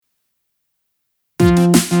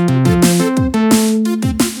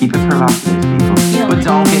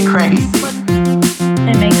crazy.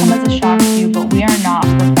 It may come as a shock to you, but we are not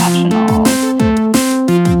professionals.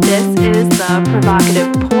 This is the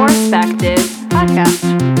Provocative Perspective podcast.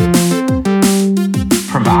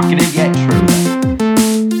 Provocative yet true.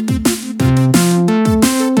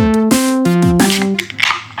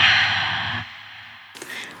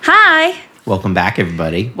 Hi. Welcome back,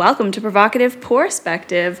 everybody. Welcome to Provocative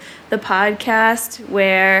Perspective, the podcast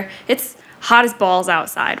where it's hot as balls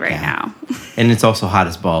outside right now. And it's also hot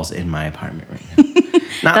as balls in my apartment right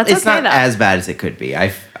now. It's not as bad as it could be.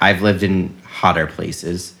 I've lived in hotter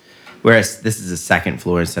places, whereas this is a second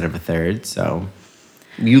floor instead of a third. So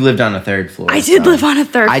you lived on a third floor. I did live on a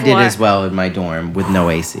third floor. I did as well in my dorm with no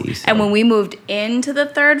AC. So. And when we moved into the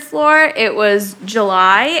third floor, it was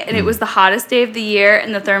July, and it was the hottest day of the year,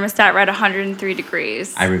 and the thermostat read 103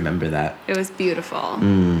 degrees. I remember that. It was beautiful.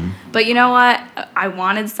 But you know what? I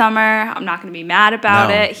wanted summer. I'm not going to be mad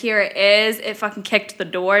about it. Here it is. It fucking kicked the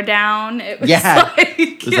door down. It was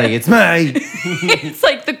it was like, it's my... It's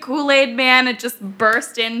like the Kool-Aid man. It just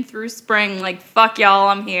burst in through spring. Like, fuck y'all,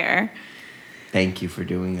 I'm here. Thank you for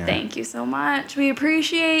doing that. Thank you so much. We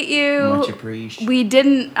appreciate you. Much appreciated. We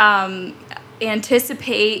didn't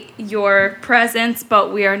anticipate your presence,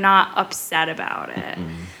 but we are not upset about it.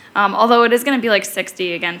 Although it is going to be like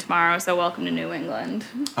 60 again tomorrow, so welcome to New England.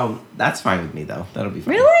 Oh, that's fine with me, though. That'll be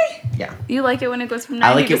fine. Really? Yeah. You like it when it goes from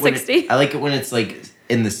 90 to 60? I like it when it's like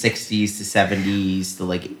in the 60s to 70s to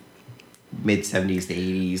like mid 70s to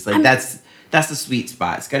 80s. Like that's the sweet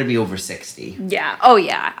spot. It's got to be over 60. Yeah. Oh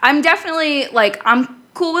yeah. I'm definitely like I'm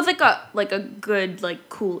cool with like a good like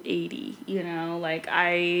cool 80, you know? Like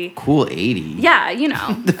Cool 80? Yeah, you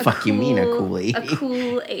know. The fuck you mean a cool 80? A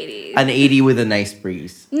cool 80. An 80 with a nice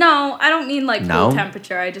breeze. No, I don't mean like cool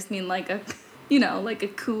temperature. I just mean like like a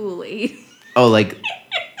cool 80. Oh, like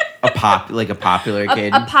a popular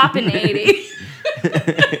kid. A poppin' 80.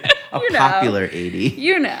 Popular 80.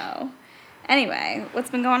 You know. Anyway, what's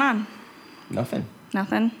been going on? Nothing.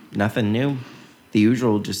 Nothing new. The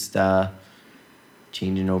usual, just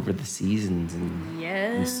changing over the seasons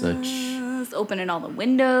and such. Opening all the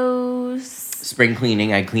windows. Spring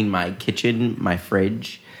cleaning. I cleaned my kitchen, my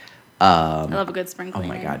fridge. I love a good spring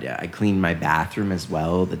cleaning. Oh my god, yeah. I cleaned my bathroom as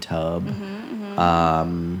well, the tub,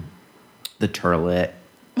 the toilet,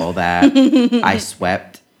 all that. I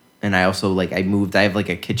swept, and I also I moved. I have like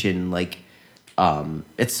a kitchen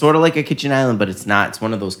it's sort of like a kitchen island, but it's not. It's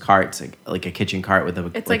one of those carts, like a kitchen cart with a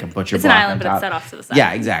butcher block on top. It's an island, but it's set off to the side.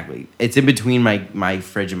 Yeah, exactly. It's in between my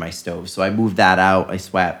fridge and my stove. So I moved that out. I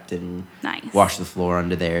swept and washed the floor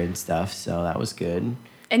under there and stuff. So that was good.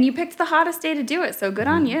 And you picked the hottest day to do it, so good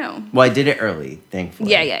on you. Well, I did it early, thankfully.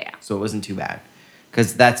 Yeah. So it wasn't too bad.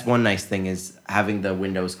 Because that's one nice thing is having the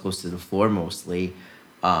windows close to the floor mostly.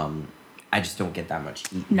 I just don't get that much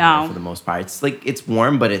heat for the most part. It's it's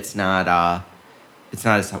warm, but it's not... It's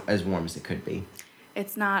not as warm as it could be.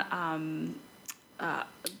 It's not,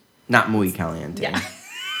 not muy caliente. Yeah.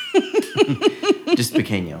 Just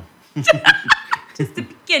pequeño. Just a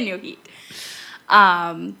pequeño heat.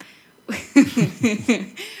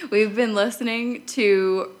 We've been listening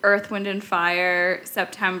to Earth, Wind, and Fire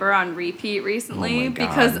September on repeat recently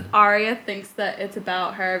because Aria thinks that it's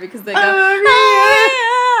about her because they go,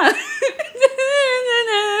 Aria!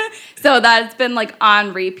 So that's been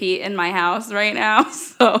on repeat in my house right now.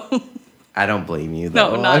 So I don't blame you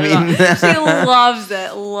though. No, not at all. She loves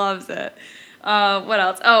it. What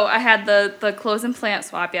else? Oh, I had the clothes and plant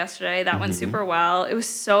swap yesterday. That went super well. It was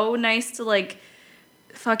so nice to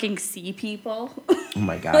fucking see people. Oh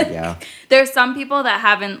my god, yeah. There's some people that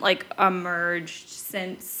haven't emerged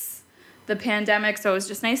since the pandemic, so it was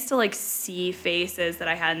just nice to see faces that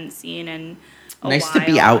I hadn't seen in a while. To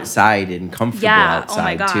be outside and comfortable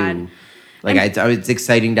outside too. It's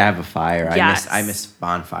exciting to have a fire. Yes. I miss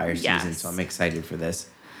bonfire season, so I'm excited for this.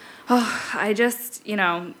 Oh, I just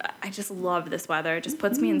love this weather. It just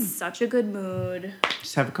puts me in such a good mood.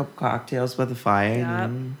 Just have a couple cocktails with a fire.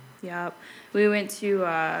 Yep. We went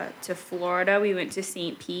to Florida. We went to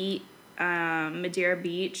St. Pete, Madeira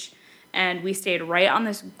Beach, and we stayed right on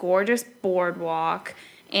this gorgeous boardwalk.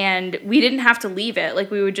 And we didn't have to leave it.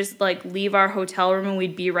 We would just leave our hotel room and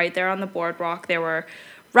we'd be right there on the boardwalk. There were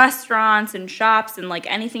restaurants and shops and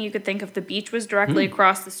anything you could think of. The beach was directly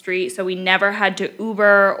across the street, so we never had to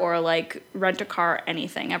Uber or rent a car or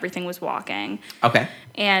anything. Everything was walking. Okay.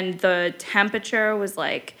 And the temperature was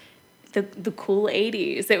the cool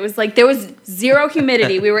 80s. It was there was zero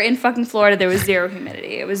humidity. We were in fucking Florida. There was zero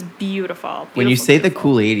humidity. It was beautiful. When you say the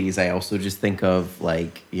cool 80s, I also just think of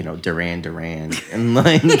Duran Duran and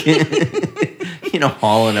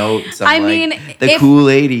Hall and Oates. I mean, the cool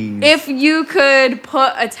 80s. If you could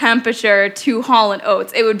put a temperature to Hall and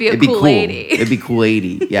Oates, it would be It'd be cool 80. It'd be cool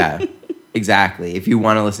 80. Yeah, exactly. If you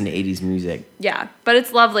want to listen to 80s music. Yeah, but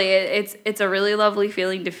it's lovely. It's a really lovely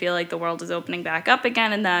feeling to feel like the world is opening back up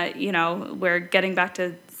again, and that we're getting back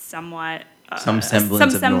to somewhat some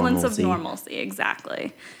semblance of normalcy.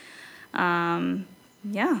 Exactly.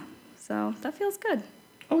 Yeah. So that feels good.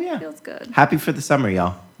 Oh yeah, feels good. Happy for the summer,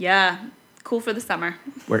 y'all. Yeah, cool for the summer.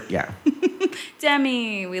 Yeah.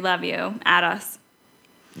 Demi, we love you. Add us.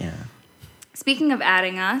 Yeah. Speaking of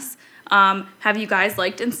adding us, have you guys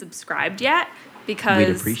liked and subscribed yet? Because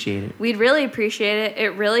we'd appreciate it. We'd really appreciate it.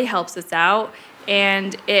 It really helps us out,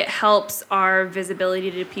 and it helps our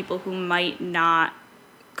visibility to people who might not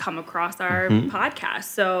come across our podcast.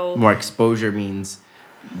 So more exposure means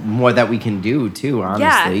more that we can do too,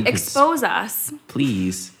 honestly. Yeah, expose us.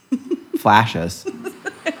 Please. Flash us.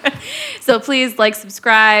 So please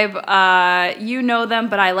subscribe. You know them,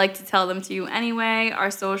 but I like to tell them to you anyway.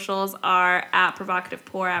 Our socials are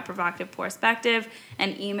 @ProvocativePour,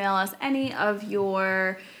 and email us any of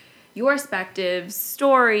your perspectives,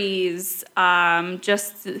 stories,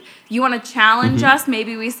 just you want to challenge us,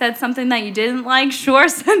 maybe we said something that you didn't like, sure,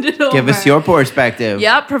 send it over. Give us your perspective.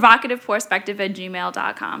 Yep,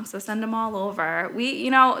 provocativeperspective@gmail.com. So send them all over.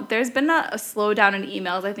 There's been a slowdown in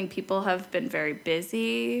emails. I think people have been very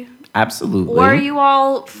busy. Absolutely. Or you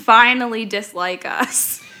all finally dislike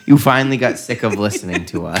us. You finally got sick of listening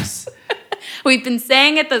to us. We've been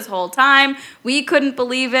saying it this whole time. We couldn't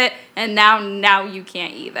believe it, and now you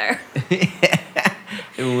can't either.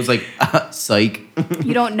 It was like, psych.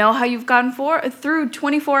 You don't know how you've gotten through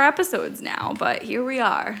 24 episodes now, but here we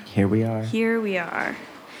are. Here we are.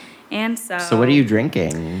 And so... So what are you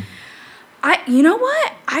drinking? You know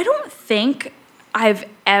what? I don't think I've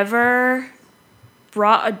ever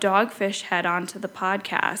brought a Dogfish Head onto the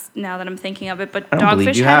podcast, now that I'm thinking of it, but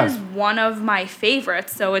Dogfish Head is one of my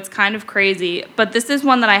favorites, so it's kind of crazy. But this is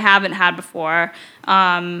one that I haven't had before.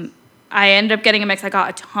 I ended up getting a mix. I got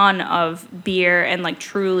a ton of beer and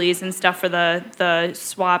Trulies and stuff for the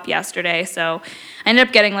swap yesterday, so I ended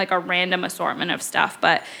up getting a random assortment of stuff.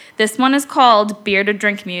 But this one is called Beer to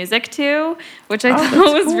Drink Music To, which I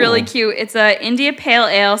thought was really cute. It's a India Pale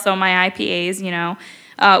Ale, so my IPAs,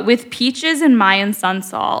 with peaches and Mayan sun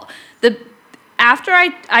salt. After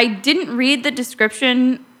I didn't read the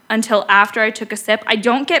description until after I took a sip. I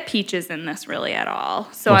don't get peaches in this really at all.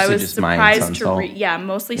 So mostly I was surprised to read. Yeah,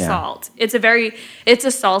 mostly salt. It's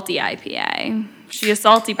a salty IPA. She's a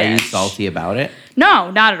salty bitch. Are you salty about it?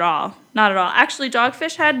 No, not at all. Not at all. Actually,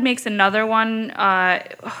 Dogfish Head makes another one.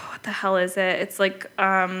 What the hell is it? It's a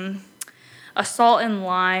salt and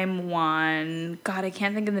lime one. God, I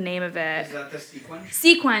can't think of the name of it. Is that the Sequench?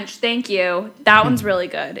 Sequench, thank you. That one's really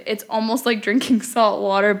good. It's almost like drinking salt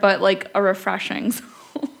water, but a refreshing salt water.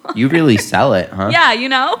 You really sell it, huh? Yeah,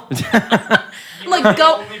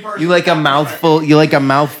 go. You like a mouthful. You like a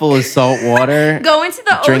mouthful of salt water. Go into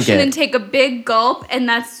the ocean and take a big gulp, and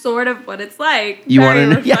that's sort of what it's like. You want to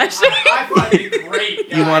know? I find it great.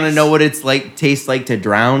 Guys. You want to know what it's tastes like to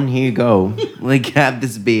drown? Here you go. Have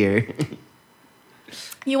this beer.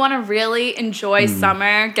 You want to really enjoy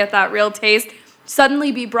summer, get that real taste,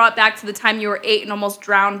 suddenly be brought back to the time you were 8 and almost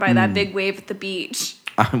drowned by that big wave at the beach.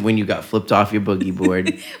 When you got flipped off your boogie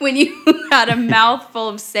board. When you had a mouthful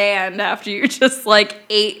of sand after you just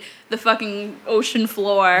ate the fucking ocean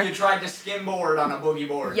floor. You tried to skimboard on a boogie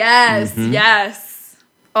board. Yes, yes.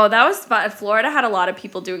 Oh, that was fun. Florida had a lot of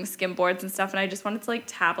people doing skimboards and stuff, and I just wanted to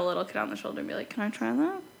tap a little kid on the shoulder and be like, "Can I try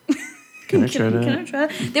that?" Can I try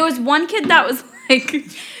that? There was one kid that was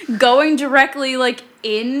going directly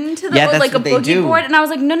into the a boogie board, and I was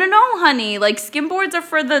like, no, honey. Skimboards are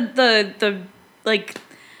for the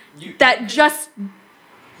You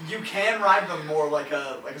can ride them more like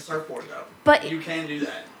a surfboard though. But you can do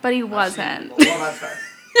that. But he wasn't. Well, that's fair.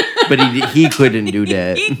 But he couldn't do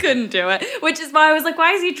that. He couldn't do it, which is why I was like,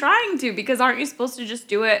 why is he trying to? Because aren't you supposed to just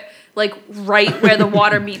do it right where the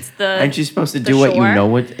water meets the Aren't you supposed to do what you know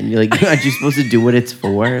what and you're aren't you supposed to do what it's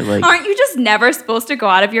for? Aren't you just never supposed to go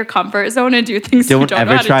out of your comfort zone and do things you don't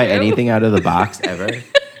ever know how try to do? anything out of the box ever?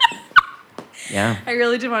 Yeah. I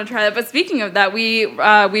really did want to try that. But speaking of that, we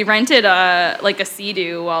rented a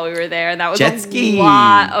Sea-Doo while we were there, and that was a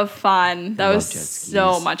lot of fun. That was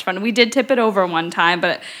so much fun. We did tip it over one time,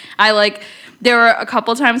 but there were a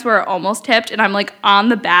couple times where it almost tipped, and I'm on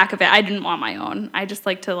the back of it. I didn't want my own. I just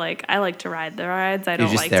like to ride the rides. I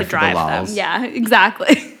don't like to drive them. Yeah,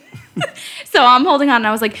 exactly. So I'm holding on, and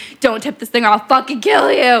I was like, don't tip this thing or I'll fucking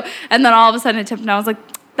kill you. And then all of a sudden it tipped, and I was like,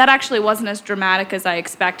 that actually wasn't as dramatic as I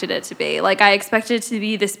expected it to be. Like, I expected it to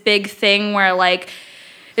be this big thing where, like,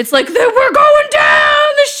 it's like, we're going down,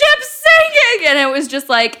 the ship's sinking, and it was just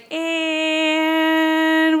like,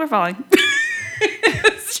 and we're falling.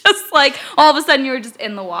 It's just like, all of a sudden you were just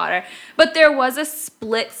in the water. But there was a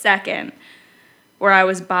split second where I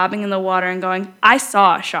was bobbing in the water and going, I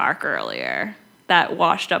saw a shark earlier that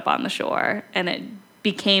washed up on the shore, and it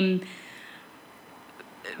became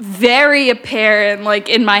very apparent, like,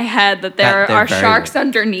 in my head that there are sharks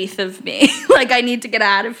underneath of me. Like, I need to get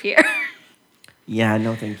out of here. Yeah,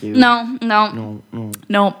 no, thank you. No,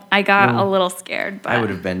 I got a little scared, but I would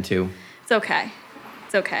have been too. It's okay.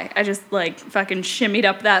 It's okay. I just, like, fucking shimmied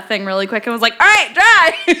up that thing really quick and was like, all right,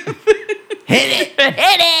 drive. Hit it.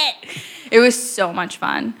 Hit it. It was so much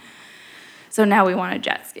fun. So now we want a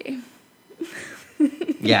jet ski.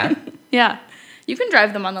 Yeah? Yeah. You can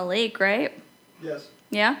drive them on the lake, right? Yes.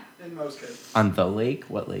 Yeah? In most cases. On the lake?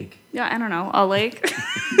 What lake? Yeah, I don't know. A lake?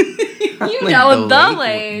 You know, the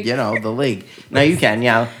lake. You know, the lake. No, you can,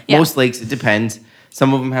 yeah. Yeah. Most lakes, it depends.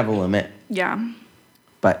 Some of them have a limit. Yeah.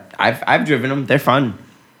 But I've driven them. They're fun.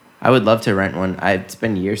 I would love to rent one. It's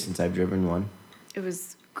been years since I've driven one. It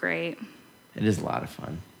was great. It is a lot of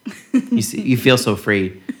fun. You feel so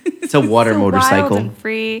free. It's a water so motorcycle. Wild and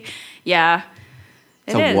free. Yeah.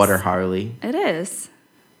 It's a water Harley. It is.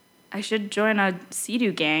 I should join a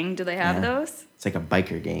Sea-Doo gang. Do they have those? It's like a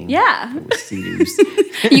biker gang. Yeah. With Sea-Doos.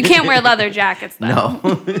 You can't wear leather jackets, though.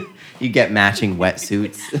 No. You get matching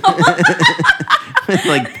wetsuits. With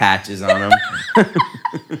like patches on them.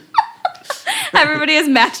 Everybody has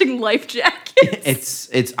matching life jackets.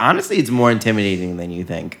 It's honestly, it's more intimidating than you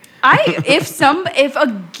think. If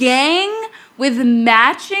a gang with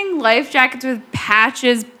matching life jackets with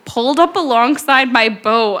patches pulled up alongside my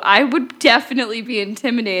boat, I would definitely be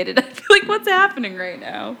intimidated. I'd be like, what's happening right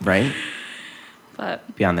now? Right?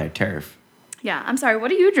 But Be on their turf. yeah, I'm sorry.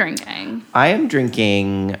 What are you drinking? I am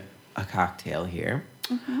drinking a cocktail here.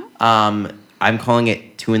 Mm-hmm. I'm calling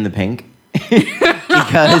it Two in the Pink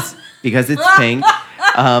because it's pink.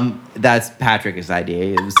 That's Patrick's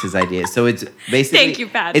idea. It was his idea. So it's basically Thank you,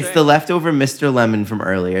 Patrick. It's the leftover Mr. Lemon from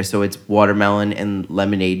earlier. So it's watermelon and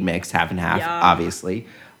lemonade mix, half and half, Yum. obviously.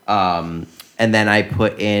 And then I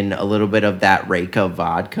put in a little bit of that Reyka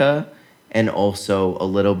vodka and also a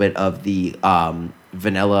little bit of the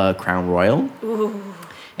vanilla Crown Royal. Ooh.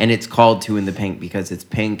 And it's called Two in the Pink because it's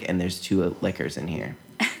pink and there's two liquors in here.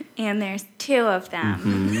 And there's two of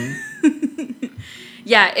them. Mm-hmm.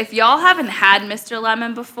 Yeah, if y'all haven't had Mr.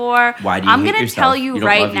 Lemon before, Why do you I'm hate going to yourself? tell you You don't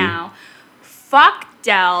right love you. now, fuck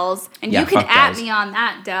Dells, and Yeah, you can fuck at Dells. me on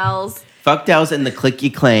that, Dells. Fuck Dells and the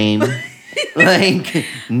clicky claim. Like,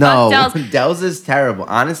 no. Fuck Dells. Dells is terrible.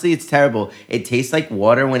 Honestly, it's terrible. It tastes like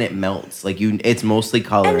water when it melts. Like it's mostly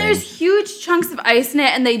coloring. And there's huge chunks of ice in it,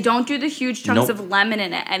 and they don't do the huge chunks Nope. of lemon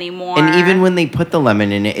in it anymore. And even when they put the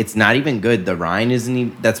lemon in it, it's not even good. The rind isn't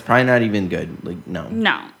even, that's probably not even good. Like, no.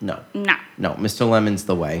 No. No. No. No. Mr. Lemon's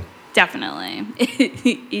the way. Definitely.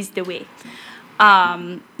 Is the way.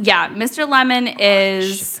 Yeah, Mr. Lemon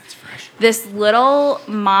is That's fresh. this little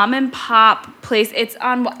mom and pop place. It's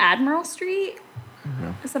on Admiral Street?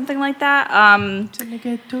 Something like that. It's in the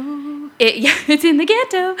ghetto. It's in the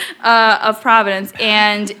ghetto of Providence,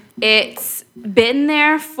 and it's been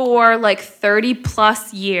there for like 30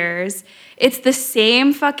 plus years. It's the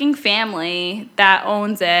same fucking family that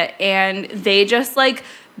owns it, and they just like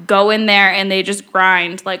go in there and they just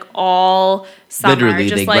grind like all summer. Literally,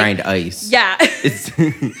 just they like, grind ice. Yeah. It's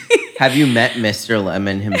Have you met Mr.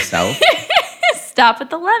 Lemon himself? Stop at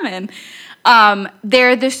the lemon.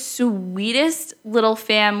 They're the sweetest little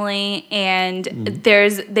family, and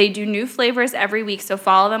they do new flavors every week. So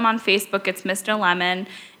follow them on Facebook. It's Mr. Lemon,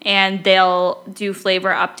 and they'll do flavor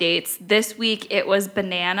updates. This week it was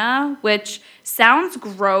banana, which sounds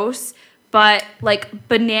gross, but like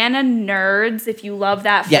banana nerds, if you love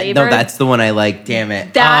that flavor. Yeah, no, that's the one I like. Damn it.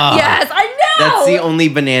 Yes, I know. That's the only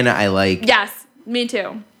banana I like. Yes, me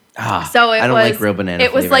too. Ah, So it I don't was like real banana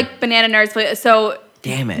It was flavor. like banana nerds flavor. So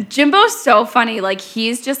Damn it. Jimbo's so funny. Like,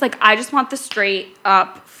 he's just like, I just want the straight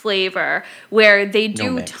up flavor, where they No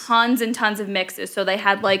do mix. tons and tons of mixes. So they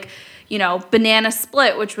had like, banana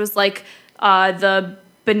split, which was like the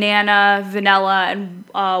banana, vanilla, and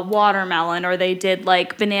watermelon, or they did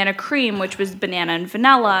like banana cream, which was banana and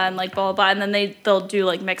vanilla, and like blah blah blah. And then they'll do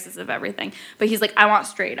like mixes of everything. But he's like, I want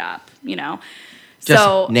straight up, Just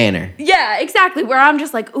so nanner. yeah, exactly. Where I'm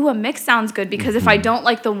just like, ooh, a mix sounds good, because if I don't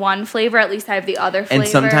like the one flavor, at least I have the other And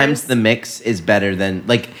flavors. sometimes the mix is better than,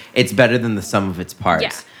 it's better than the sum of its parts.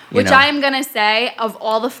 Yeah. you Which know? I am going to say, of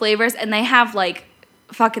all the flavors, and they have like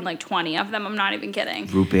fucking like 20 of them. I'm not even kidding.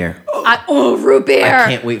 Root beer. Root beer. I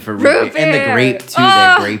can't wait for root beer. And the grape, too.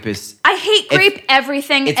 Their grape is... I hate grape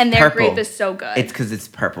everything, and their grape is so good. It's because it's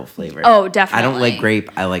purple flavor. Oh, definitely. I don't like grape.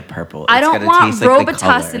 I like purple. I don't want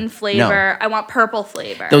Robitussin like flavor. No. I want purple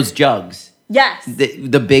flavor. Those jugs. Yes.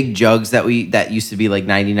 The big jugs that used to be like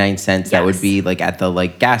 99 cents that would be like at the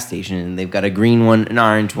like gas station, and they've got a green one, an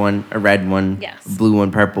orange one, a red one, a blue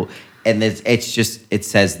one, purple. And it's just, it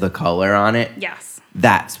says the color on it. Yes.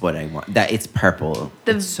 That's what I want. That it's purple.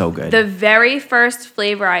 It's so good. The very first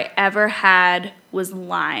flavor I ever had was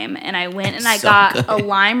lime, and I went and I got a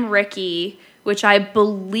lime Ricky, which I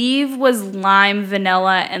believe was lime,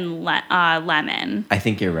 vanilla, and lemon. I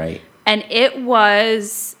think you're right. And it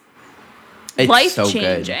was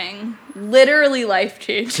life-changing. So literally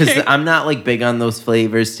life-changing. Because I'm not like big on those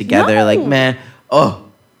flavors together. No. Like, man,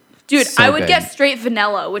 dude, so I would get straight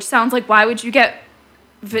vanilla, which sounds like, why would you get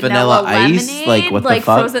vanilla ice? Lemonade? Like, what the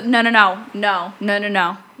fuck? Frozen?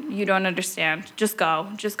 No. You don't understand. Just go.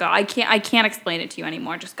 I can't explain it to you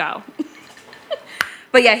anymore. Just go.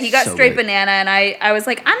 But yeah, he got so straight banana, and I was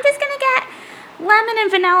like, I'm just gonna get lemon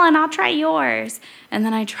and vanilla, and I'll try yours. And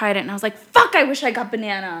then I tried it, and I was like, fuck, I wish I got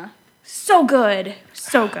banana. So good.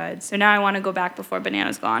 So now I want to go back before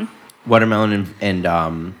banana's gone. Watermelon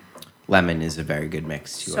and lemon is a very good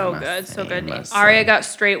mix too. So good. Aria got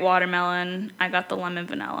straight watermelon. I got the lemon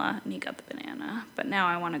vanilla, and he got the banana. But now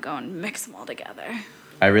I want to go and mix them all together.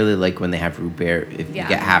 I really like when they have root beer. If you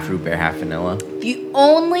get half root beer, half vanilla. The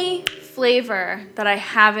only flavor that I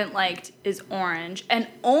haven't liked is orange, and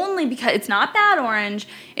only because it's not bad orange.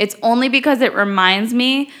 It's only because it reminds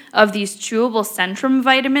me of these chewable Centrum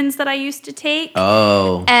vitamins that I used to take.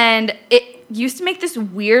 Oh. And it used to make this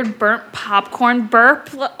weird burnt popcorn burp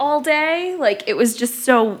all day. Like, it was just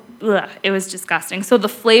so, it was disgusting. So the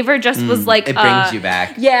flavor just was like it brings you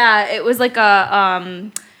back. Yeah, it was like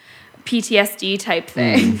a PTSD type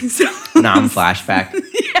thing. Non-flashback.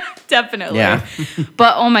 Yeah, definitely. Yeah.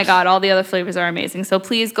 But oh my God, all the other flavors are amazing. So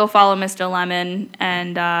please go follow Mr. Lemon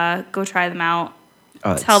and go try them out.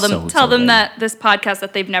 Oh, tell them that this podcast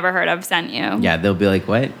that they've never heard of sent you. Yeah, they'll be like,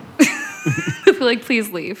 what? They'll be like, please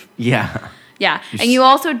leave. Yeah. Yeah. And you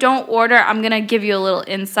also don't order. I'm going to give you a little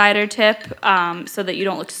insider tip so that you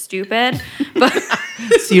don't look stupid. But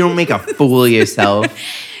so you don't make a fool of yourself.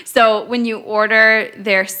 So when you order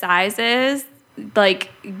their sizes,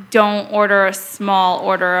 like, don't order a small,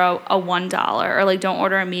 order a $1, or like, don't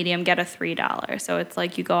order a medium, get a $3. So it's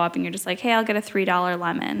like you go up and you're just like, hey, I'll get a $3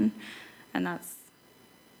 lemon, and that's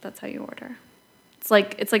how you order. It's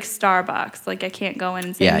like Starbucks. Like, I can't go in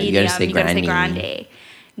and say medium. You gotta say grande.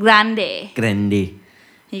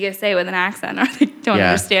 You gotta say it with an accent, or they don't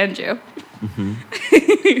understand you.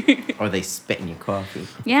 Or they spit in your coffee.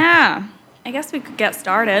 Yeah. I guess we could get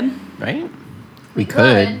started. Right? We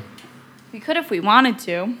could. We could if we wanted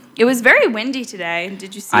to. It was very windy today.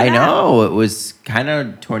 Did you see that? I know. It was kind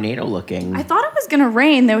of tornado looking. I thought it was going to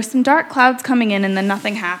rain. There was some dark clouds coming in, and then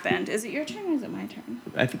nothing happened. Is it your turn or is it my turn?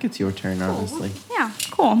 I think it's your turn, honestly. Yeah,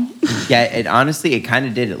 cool. Yeah, it kind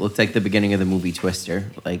of did. It looked like the beginning of the movie Twister.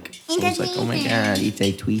 Like, I was like, oh my God, it's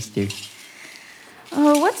a twister.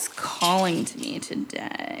 Oh, what's calling to me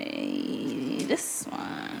today? This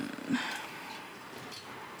one.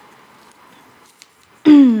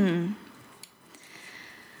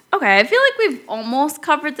 Okay, I feel like we've almost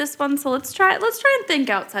covered this one, so let's try and think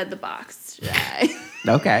outside the box today.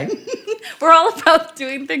 Okay. We're all about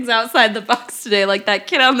doing things outside the box today, like that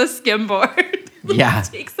kid on the skimboard. Yeah.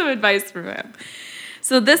 Take some advice from him.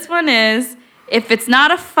 So this one is, if it's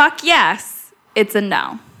not a fuck yes, it's a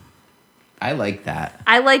no. I like that.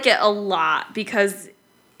 I like it a lot because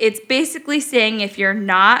it's basically saying if you're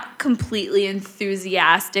not completely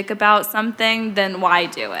enthusiastic about something, then why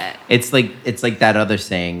do it? It's like that other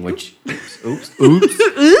saying, which oops.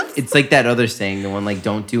 It's like that other saying, the one like,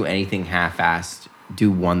 don't do anything half-assed, do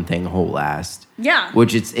one thing whole-assed. Yeah.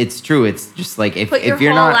 Which it's true. It's just like if Put your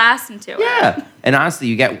you're whole not ass into it. Yeah. And honestly,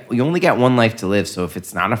 you only get one life to live, so if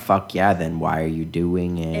it's not a fuck yeah, then why are you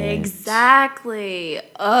doing it? Exactly.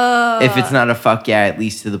 If it's not a fuck yeah, at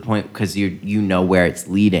least to the point, because you know where it's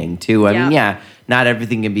leading to. I mean, yeah, not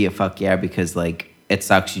everything can be a fuck yeah, because like it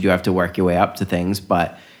sucks. You do have to work your way up to things,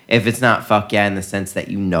 but if it's not fuck yeah in the sense that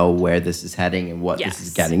you know where this is heading and what this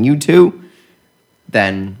is getting you to,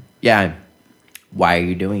 then yeah, why are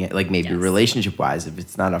you doing it? Like maybe relationship wise, if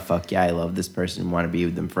it's not a fuck yeah, I love this person, want to be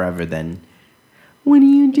with them forever, then what are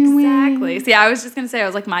you doing? Exactly. See, I was just going to say, I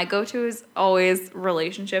was like, my go-to is always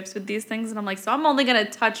relationships with these things. And I'm like, so I'm only going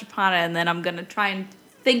to touch upon it, and then I'm going to try and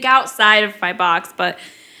think outside of my box. But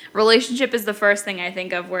relationship is the first thing I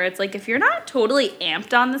think of, where it's like, if you're not totally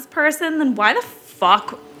amped on this person, then why the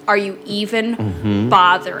fuck are you even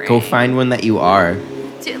bothering? Go find one that you are.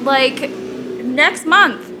 Like, next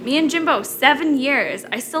month, me and Jimbo, 7 years.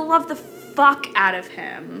 I still love the fuck out of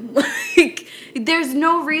him. Like, there's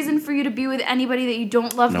no reason for you to be with anybody that you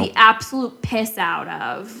don't love the absolute piss out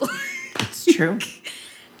of. It's true.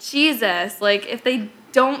 Jesus, like, if they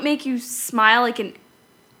don't make you smile like an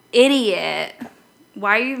idiot,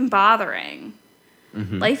 why are you even bothering?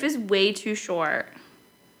 Life is way too short.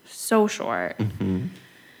 So short.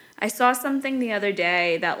 I saw something the other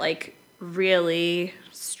day that, like, really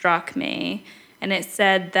struck me, and it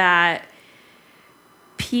said that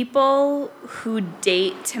people who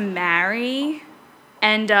date to marry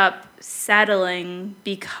end up settling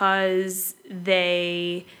because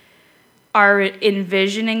they are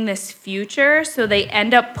envisioning this future, so they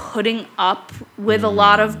end up putting up with a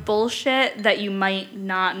lot of bullshit that you might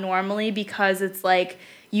not normally, because it's like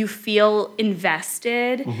you feel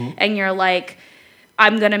invested and you're like,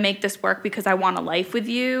 I'm going to make this work because I want a life with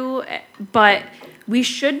you. But we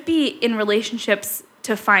should be in relationships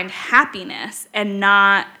to find happiness and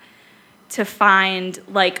not to find,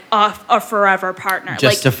 like, a forever partner. Just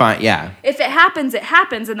like, to find, yeah. If it happens,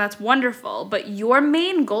 and that's wonderful. But your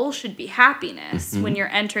main goal should be happiness when you're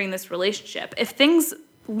entering this relationship. If things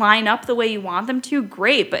line up the way you want them to,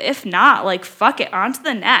 great. But if not, like, fuck it, on to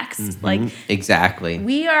the next. Like, exactly.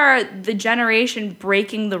 we are the generation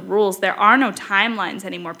breaking the rules. There are no timelines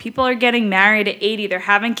anymore. People are getting married at 80. They're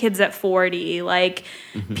having kids at 40. Like,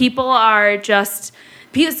 people are just...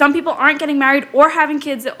 Some people aren't getting married or having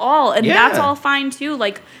kids at all, and that's all fine too.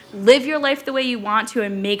 Like, live your life the way you want to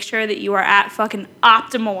and make sure that you are at fucking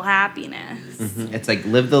optimal happiness. It's like,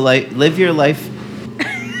 live your life.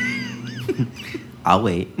 I'll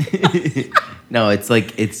wait. No, it's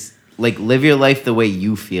like live your life the way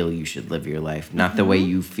you feel you should live your life, not the way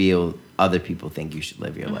you feel other people think you should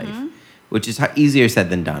live your life, which is easier said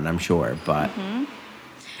than done, I'm sure, but...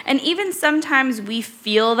 And even sometimes we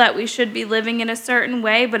feel that we should be living in a certain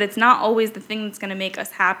way, but it's not always the thing that's going to make us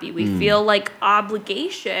happy. We feel like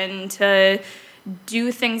obligation to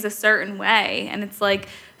do things a certain way. And it's like,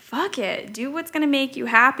 fuck it. Do what's going to make you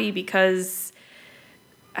happy, because,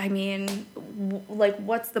 I mean, like,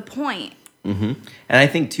 what's the point? And I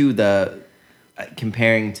think, too,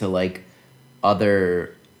 comparing to, like,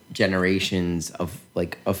 other generations of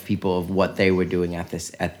people, of what they were doing at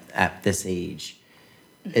this age,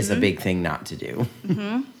 is a big thing not to do,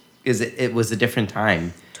 because it was a different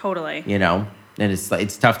time. Totally. You know, and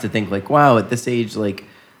it's tough to think, like, wow, at this age, like,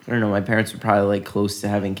 I don't know, my parents were probably, like, close to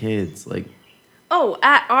having kids, like. Oh,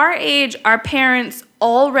 at our age, our parents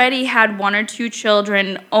already had 1 or 2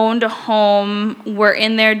 children, owned a home, were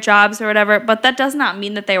in their jobs or whatever, but that does not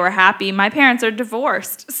mean that they were happy. My parents are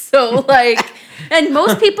divorced, so, like, and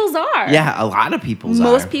most people's are. Yeah, a lot of people's are.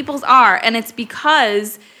 Most people's are, and it's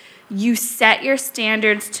because you set your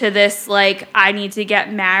standards to this, like, I need to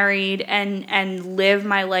get married and live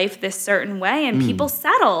my life this certain way. And people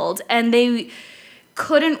settled, and they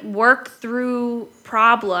couldn't work through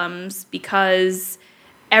problems because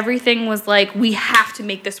everything was like, we have to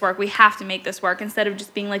make this work. We have to make this work, instead of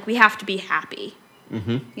just being like, we have to be happy.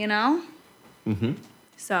 You know?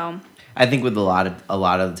 So I think with a lot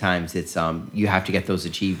of the times, it's you have to get those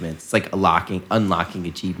achievements. It's like unlocking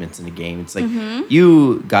achievements in a game. It's like,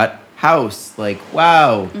 you got house, like,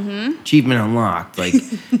 wow, achievement unlocked. Like,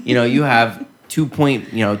 you know, you have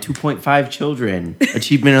 2.5 children,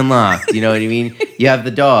 achievement unlocked. You know what I mean? You have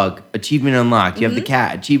the dog, achievement unlocked. You have the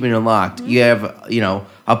cat, achievement unlocked. You have, you know,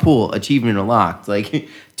 a pool, achievement unlocked. Like,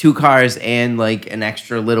 2 cars and, like, an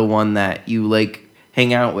extra little one that you, like,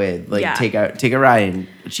 hang out with, like, take a ride, and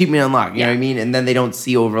achievement unlocked. You know what I mean? And then they don't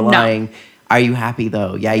see overlying. No. Are you happy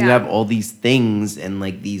though? Yeah, you have all these things and,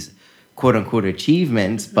 like, these quote unquote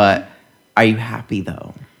achievements, but are you happy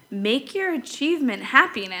though? Make your achievement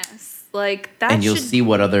happiness. Like, that. And you'll see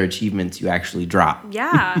what other achievements you actually drop.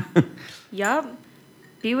 Yeah. Yup.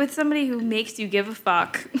 Be with somebody who makes you give a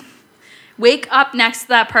fuck. Wake up next to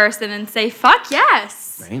that person and say, fuck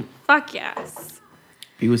yes. Right? Fuck yes.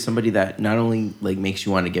 Be with somebody that not only, like, makes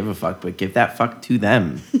you want to give a fuck, but give that fuck to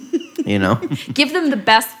them. You know? Give them the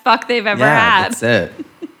best fuck they've ever had. That's it.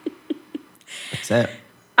 That's it.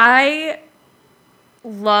 I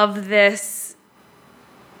love this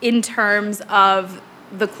in terms of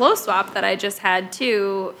the clothes swap that I just had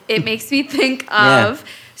too. It makes me think of,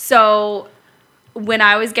 so when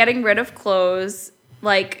I was getting rid of clothes,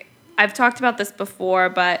 like, I've talked about this before,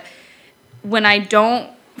 but when I don't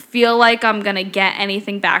feel like I'm going to get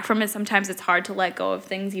anything back from it. Sometimes it's hard to let go of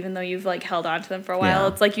things even though you've like held on to them for a while. Yeah.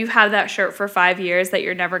 It's like you've had that shirt for 5 years that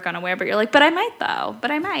you're never going to wear, but you're like, but I might though. But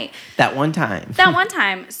I might. That one time. That one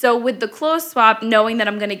time. So with the clothes swap, knowing that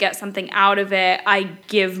I'm going to get something out of it, I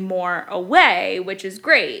give more away, which is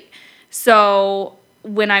great. So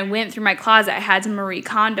when I went through my closet, I had to Marie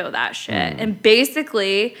Kondo that shit. And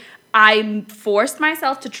basically, I forced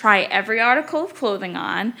myself to try every article of clothing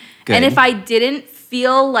on. Good. And if I didn't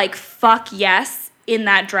feel like fuck yes in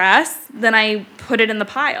that dress, then I put it in the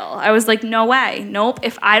pile. I was like, no way. Nope.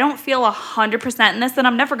 If I don't feel 100% in this, then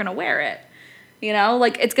I'm never going to wear it. You know,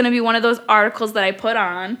 like it's going to be one of those articles that I put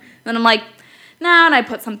on. Then I'm like, nah, and I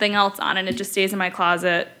put something else on and it just stays in my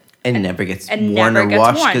closet. And never gets worn or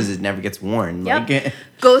washed because it never gets worn. Yep. Like,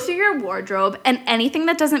 go through your wardrobe and anything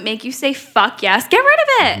that doesn't make you say fuck yes, get rid of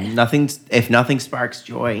it. If nothing sparks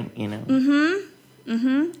joy, you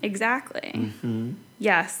know. Exactly. Mm-hmm.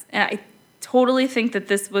 Yes. And I totally think that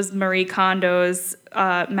this was Marie Kondo's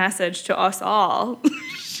message to us all.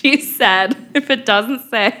 She said, if it doesn't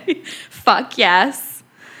say fuck yes,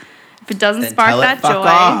 if it doesn't Then spark tell it that fuck joy,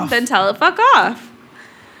 off. then tell it fuck off.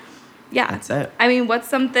 Yeah. That's it. I mean, what's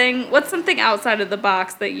something outside of the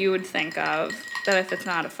box that you would think of that if it's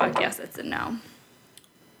not a fuck yes, it's a no?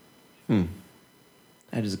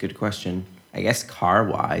 That is a good question. I guess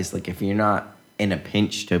car-wise, like if you're not in a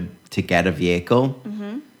pinch to get a vehicle,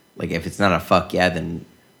 like if it's not a fuck yeah, then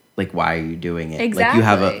like why are you doing it? Exactly.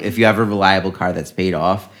 Like if you have a reliable car that's paid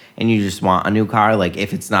off and you just want a new car, like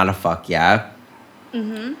if it's not a fuck yeah,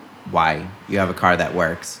 why? You have a car that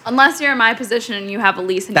works. Unless you're in my position and you have a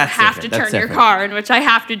lease and That's you have to different. turn That's your different. car in, which I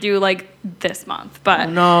have to do like this month. But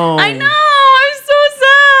No. I know.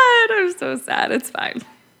 I'm so sad. It's fine.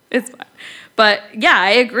 It's fine. But yeah,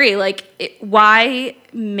 I agree. Like, why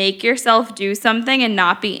make yourself do something and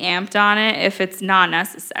not be amped on it if it's not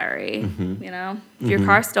necessary? You know, if your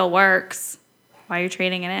car still works, why are you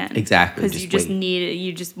trading it in? Exactly. Because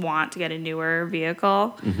you just want to get a newer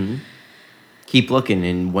vehicle. Keep looking,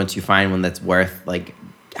 and once you find one that's worth like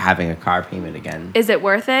having a car payment again, Is it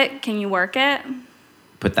worth it? Can you work it?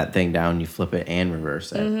 put that thing down, you flip it and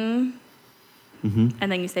reverse it. And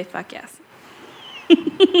then you say fuck yes.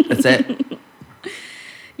 That's it.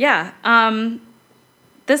 Yeah.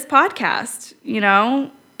 This podcast, you know,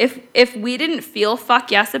 if we didn't feel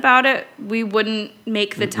fuck yes about it, we wouldn't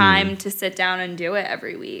make the time to sit down and do it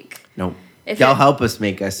every week. Nope. If Y'all it- help us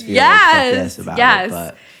make us feel like fuck yes about it.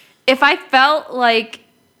 But If I felt like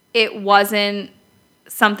it wasn't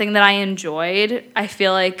something that I enjoyed, I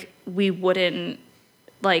feel like we wouldn't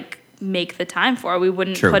like make the time for it. We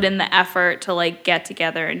wouldn't True. put in the effort to like get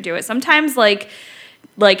together and do it. Sometimes like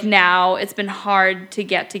now it's been hard to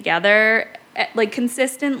get together like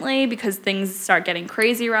consistently because things start getting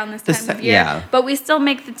crazy around this time of year. Yeah. But we still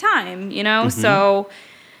make the time, you know? So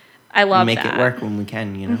I love make that. it work when we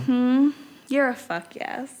can, you know. You're a fuck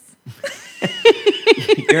yes.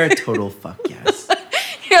 You're a total fuck yes.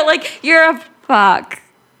 You're a fuck.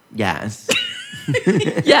 Yes.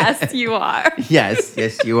 Yes, you are. Yes,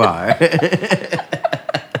 you are.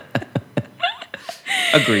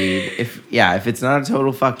 Agreed. If it's not a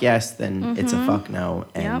total fuck yes, then it's a fuck no,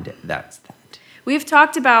 and Yep. that's that. We've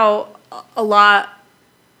talked about a lot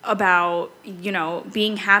about, you know,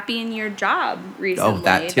 being happy in your job recently.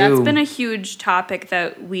 that too. That's been a huge topic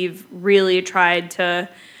that we've really tried to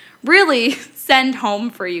really send home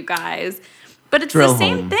for you guys. But it's Drill the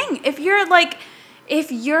same home. thing. If you're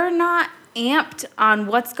not amped on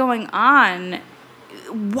what's going on,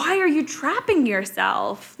 why are you trapping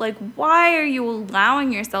yourself? Like, why are you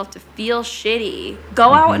allowing yourself to feel shitty?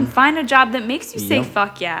 Go out and find a job that makes you say Yep.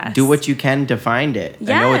 fuck yes. Do what you can to find it. I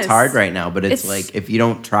know it's Yes. hard right now, but it's It's- like if you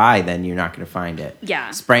don't try, then you're not going to find it.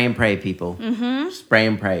 Yeah. Spray and pray, people. Spray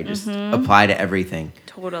and pray. Just apply to everything.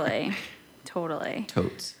 Totally.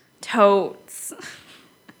 Totes. Totes.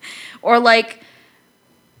 Or like,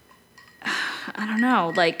 I don't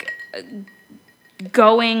know, like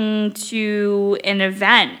going to an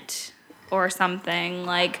event or something.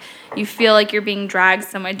 Like you feel like you're being dragged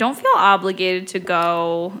somewhere. Don't feel obligated to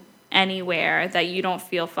go anywhere that you don't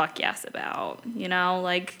feel fuck yes about, you know?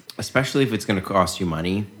 Like, Especially if it's going to cost you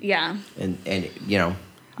money. yeah. And you know,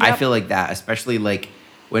 I Yep. feel like that, especially like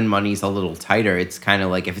when money's a little tighter, it's kind of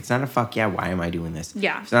like, if it's not a fuck yeah, why am I doing this?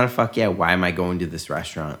 Yeah. If it's not a fuck yeah, why am I going to this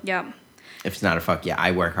restaurant? Yep. If it's not a fuck yeah,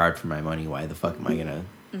 I work hard for my money. Why the fuck am I gonna?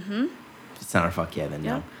 If it's not a fuck yeah, then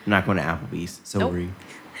no. Yep. I'm not going to Applebee's. So Nope. rude.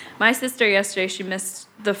 My sister yesterday, she missed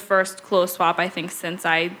the first clothes swap, I think, since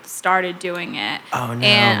I started doing it. Oh, no.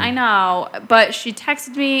 And I know, but she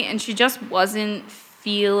texted me and she just wasn't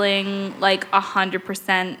feeling like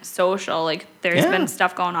 100% social. Like there's been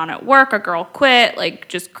stuff going on at work. A girl quit, like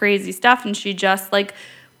just crazy stuff. And she just like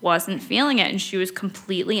wasn't feeling it. And she was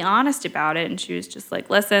completely honest about it. And she was just like,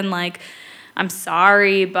 listen, like, I'm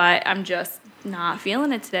sorry, but I'm just not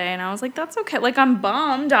feeling it today. And I was like, that's okay. Like, I'm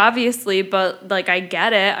bummed, obviously, but like, I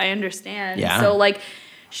get it. I understand. Yeah. So like,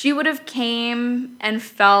 she would have came and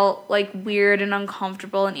felt like weird and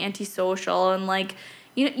uncomfortable and antisocial and like,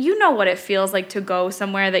 you know what it feels like to go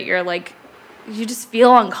somewhere that you're like, you just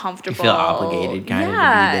feel uncomfortable. You feel obligated kind of to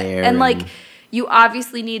be there. And like, you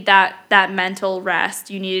obviously need that mental rest.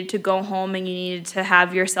 You needed to go home and you needed to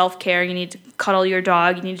have your self-care. You need to cuddle your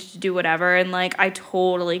dog. You needed to do whatever. And like, I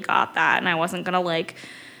totally got that. And I wasn't going to like,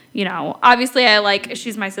 obviously I like,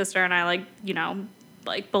 she's my sister and I like,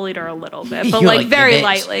 like bullied her a little bit, but like very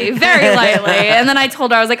lightly. And then I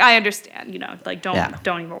told her, I was like, I understand, like don't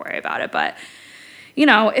even worry about it. But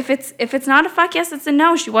if it's not a fuck yes, it's a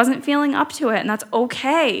no. She wasn't feeling up to it, and that's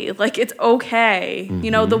okay. Like, it's okay.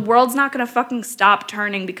 Mm-hmm. The world's not gonna fucking stop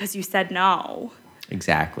turning because you said no.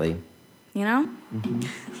 Exactly. Mm-hmm.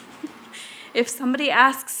 If somebody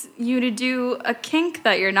asks you to do a kink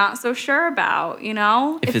that you're not so sure about,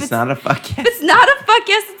 if it's not a fuck yes. If it's not a fuck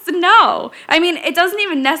yes, it's a no. I mean, it doesn't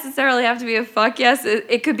even necessarily have to be a fuck yes.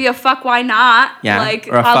 It could be a fuck why not. Yeah. Like,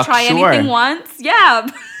 or a I'll fuck try sure. anything once. Yeah.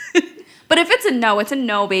 But if it's a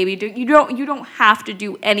no, baby. You don't have to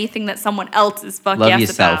do anything that someone else is fuck Love yes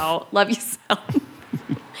yourself. about. Love yourself.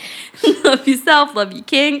 Love yourself. Love your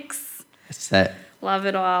kinks. That's it. Love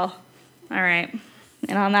it all. All right.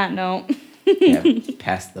 And on that note. Yeah,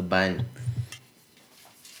 pass the bun.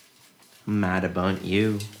 I'm mad about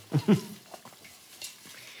you.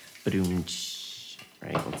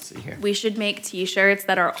 Right, let's see here. We should make t-shirts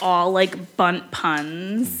that are all like bunt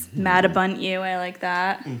puns. Mm-hmm. Mad a bunt you, I like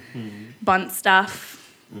that. Mm-hmm. Bunt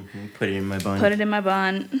stuff. Mm-hmm. Put it in my bun. Put it in my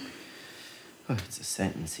bun. Oh, it's a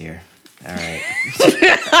sentence here. All right.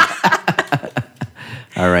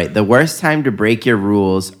 All right. The worst time to break your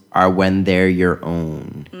rules are when they're your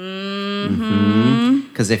own.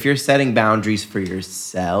 Because if you're setting boundaries for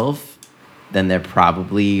yourself, then they're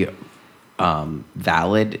probably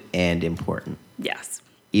valid and important. Yes.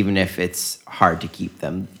 Even if it's hard to keep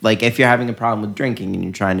them. Like if you're having a problem with drinking and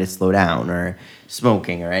you're trying to slow down, or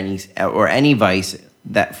smoking, or any vice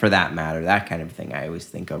that for that matter, that kind of thing I always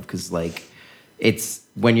think of, because like it's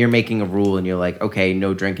when you're making a rule and you're like, okay,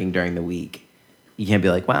 no drinking during the week. You can't be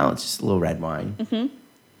like, well, it's just a little red wine. Mm-hmm.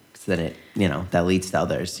 So then it, that leads to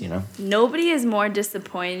others, Nobody is more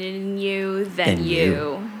disappointed in you than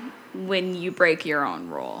you when you break your own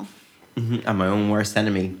rule. Mm-hmm. I'm my own worst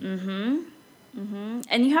enemy. Mm-hmm. Mm-hmm.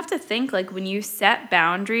 And you have to think, like, when you set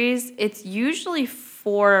boundaries, it's usually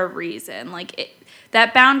for a reason. Like,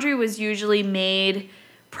 that boundary was usually made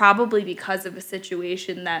probably because of a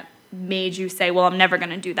situation that made you say, well, I'm never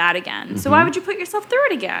going to do that again. Mm-hmm. So why would you put yourself through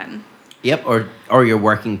it again? Yep, or you're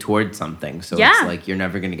working towards something. So it's like you're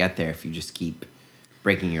never going to get there if you just keep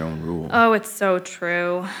breaking your own rule. Oh, it's so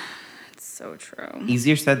true. It's so true.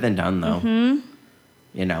 Easier said than done, though.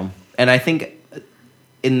 Mm-hmm. And I think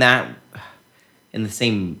in the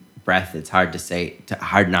same breath, it's hard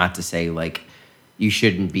not to say, like, you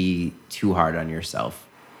shouldn't be too hard on yourself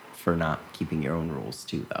for not keeping your own rules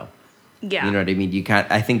too, though. Yeah. You know what I mean? You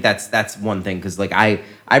can't. I think that's one thing, because like I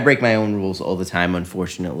break my own rules all the time,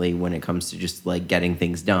 unfortunately, when it comes to just like getting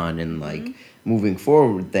things done and like moving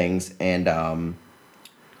forward with things, and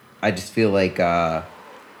I just feel like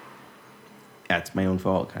it's my own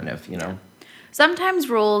fault, kind of, Sometimes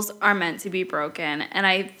rules are meant to be broken, and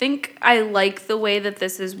I think I like the way that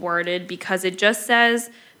this is worded, because it just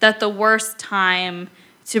says that the worst time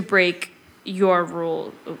to break your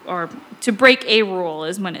rule or to break a rule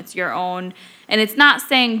is when it's your own. And it's not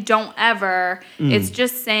saying don't ever. It's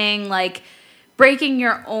just saying, like, breaking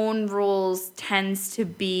your own rules tends to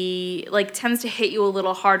hit you a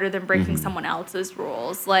little harder than breaking someone else's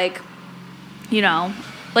rules. Like,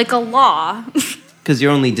 like a law. Because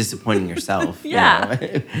you're only disappointing yourself. Yeah.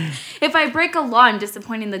 If I break a law, I'm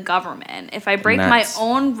disappointing the government. If I break my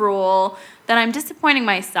own rule, then I'm disappointing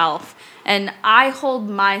myself. And I hold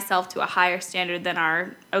myself to a higher standard than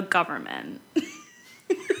our government.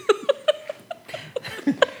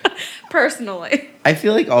 Personally. I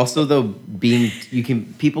feel like also, though,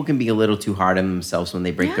 people can be a little too hard on themselves when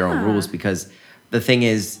they break their own rules, because the thing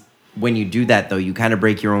is, when you do that, though, you kind of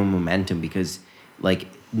break your own momentum, because like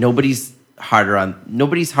nobody's harder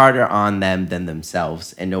on them than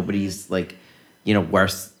themselves, and nobody's like,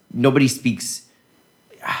 worse. Nobody speaks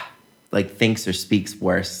thinks or speaks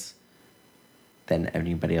worse than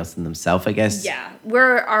anybody else than themselves, I guess. Yeah,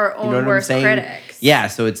 we're our own worst critics. Yeah,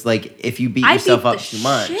 so it's like if you beat yourself up too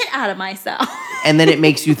much. Shit out of myself. And then it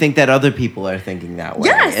makes you think that other people are thinking that way.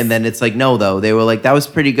 Yes. And then it's like, no, though. They were like, that was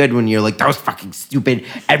pretty good when you're like, that was fucking stupid.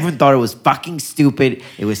 Everyone thought it was fucking stupid.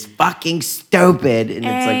 It was fucking stupid. And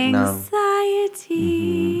it's like, no.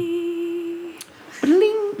 Anxiety.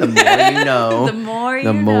 The more you know.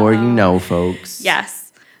 The more you know, folks.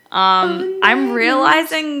 Yes. I'm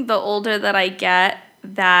realizing the older that I get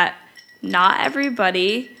that not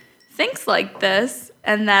everybody thinks like this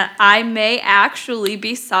and that I may actually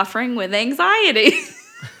be suffering with anxiety.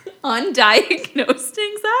 Undiagnosed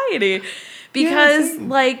anxiety. Because,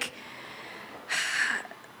 like,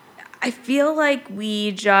 I feel like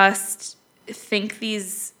we just think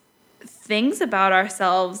these things about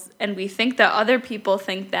ourselves and we think that other people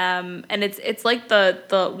think them, and it's like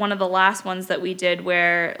the one of the last ones that we did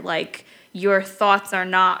where like your thoughts are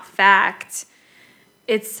not fact.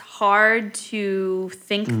 It's hard to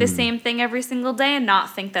think the same thing every single day and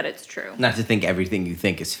not think that it's true. Not to think everything you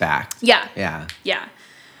think is fact. Yeah. Yeah. Yeah.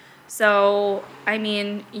 So, I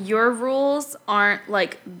mean, your rules aren't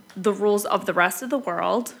like the rules of the rest of the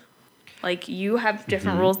world. Like, you have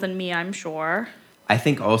different rules than me, I'm sure. I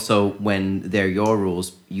think also when they're your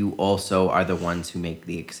rules, you also are the ones who make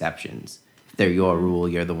the exceptions. If they're your rule,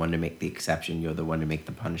 you're the one to make the exception. You're the one to make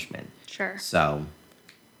the punishment. Sure. So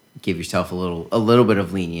give yourself a little bit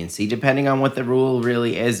of leniency, depending on what the rule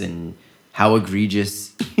really is and how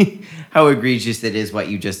egregious it is what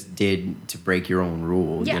you just did to break your own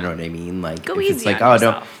rule. Yeah. You know what I mean? Like Go if easy it's like, on oh,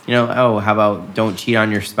 yourself. how about don't cheat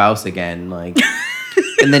on your spouse again? Like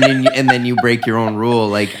and then you break your own rule.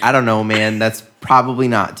 Like, I don't know, man, that's probably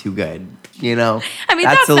not too good. You know? I mean,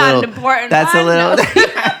 that's not an important That's one, a little no.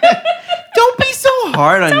 Don't be so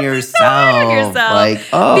hard on yourself. Like,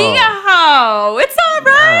 oh. Be a hoe. It's all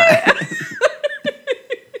right.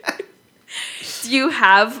 Do you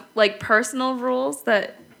have like personal rules do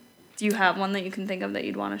you have one that you can think of that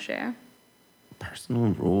you'd want to share?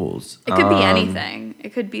 Personal rules. It could be anything.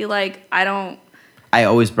 It could be like, I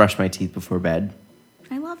always brush my teeth before bed.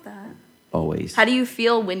 I love that. Always. How do you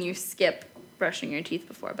feel when you skip brushing your teeth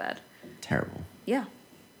before bed? Terrible. Yeah.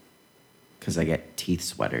 Because I get teeth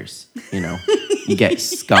sweaters, you know? You get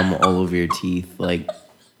scum all over your teeth, like,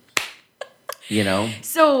 you know?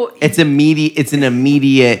 So It's an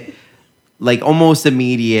immediate, like almost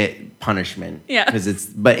immediate punishment. Yeah. Because it's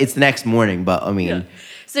the next morning, but I mean. yeah.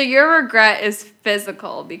 So your regret is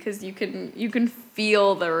physical because you can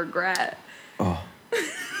feel the regret. Oh.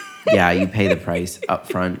 Yeah, you pay the price up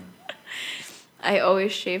front. I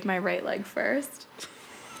always shave my right leg first.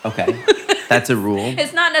 Okay. That's a rule.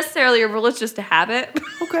 It's not necessarily a rule, it's just a habit.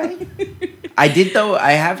 Okay. I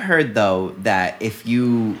have heard though that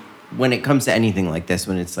when it comes to anything like this,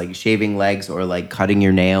 when it's like shaving legs or like cutting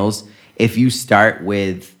your nails, if you start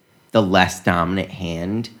with the less dominant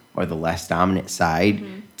hand or the less dominant side,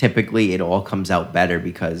 typically it all comes out better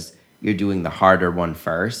because you're doing the harder one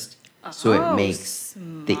first. So it makes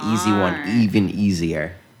the easy one even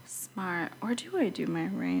easier. Smart. Or do I do my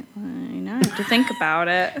right leg? Now I have to think about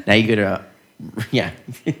it. Now you gotta, yeah.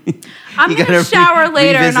 I'm going to shower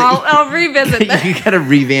later and I'll revisit that. You gotta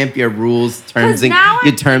revamp your rules, terms and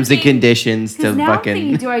conditions to now fucking. I'm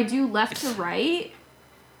thinking, do I do left to right?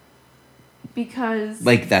 Because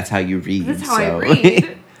like that's how you read. That's how I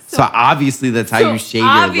read. So obviously that's how you shave your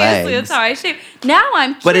legs. Obviously that's how I shave. Now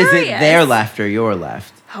I'm curious. But is it their left or your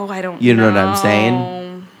left? Oh, I don't know. You know what I'm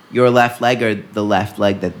saying? Your left leg or the left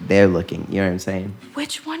leg that they're looking. You know what I'm saying?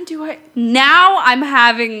 Which one do I... Now I'm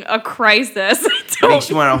having a crisis. Makes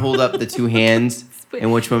you want to hold up the two hands.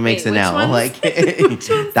 And which one makes an L? Like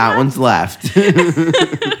that one's left.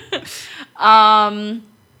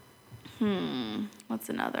 What's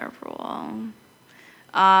another rule?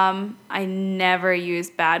 I never use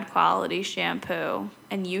bad quality shampoo,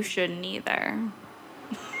 and you shouldn't either.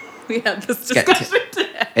 We had this discussion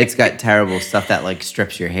today. It's got terrible stuff that like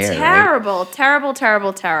strips your hair. Terrible, right?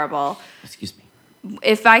 terrible. Excuse me.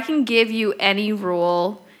 If I can give you any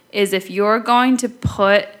rule, is if you're going to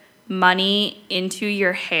put money into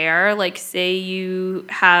your hair, like say you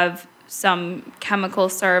have some chemical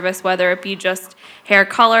service, whether it be just hair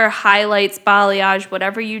color, highlights, balayage,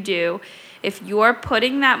 whatever you do, if you're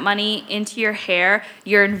putting that money into your hair,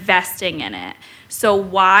 you're investing in it. So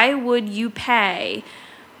why would you pay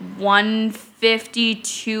 $150,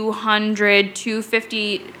 $200,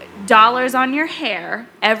 $250 on your hair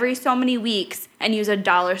every so many weeks and use a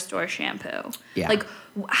dollar store shampoo? Yeah. Like,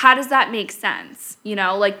 how does that make sense? You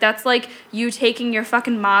know, like that's like you taking your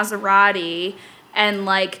fucking Maserati and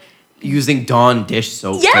like using Dawn dish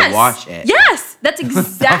soap to wash it. Yes, that's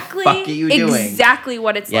exactly what the fuck are you doing? Exactly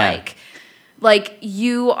what it's like. like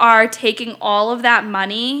you are taking all of that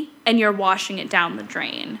money and you're washing it down the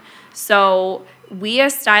drain. So we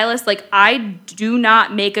as stylists, like I do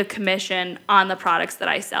not make a commission on the products that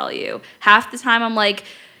I sell you. Half the time I'm like,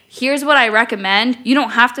 here's what I recommend. You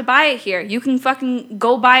don't have to buy it here. You can fucking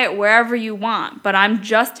go buy it wherever you want. But I'm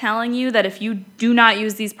just telling you that if you do not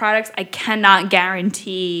use these products, I cannot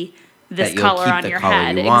guarantee this color on your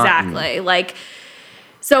head. Exactly. Like,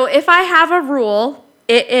 so if I have a rule,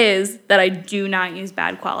 it is that I do not use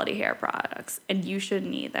bad quality hair products. And you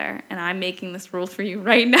shouldn't either. And I'm making this rule for you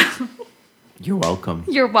right now. You're welcome.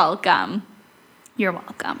 You're welcome. You're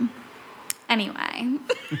welcome. Anyway.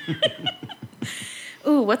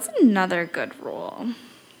 Ooh, what's another good rule?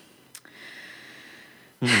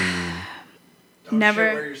 Don't shit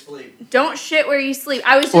where you sleep. Don't shit where you sleep.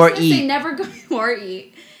 I was just going to say never go or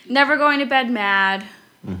eat. Never going to bed mad.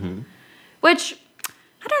 Mm-hmm. Which,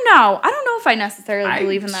 I don't know. I don't know if I necessarily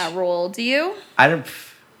believe in that rule. Do you? I don't.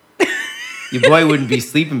 Your boy wouldn't be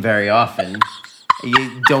sleeping very often.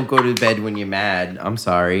 You don't go to bed when you're mad. I'm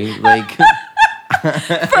sorry. Like forever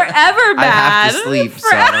mad. I have to sleep,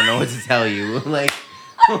 so I don't know what to tell you.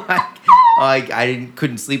 I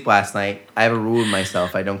couldn't sleep last night. I have a rule with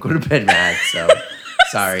myself. I don't go to bed mad, so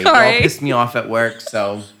sorry. Y'all pissed me off at work,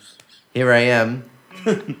 so here I am.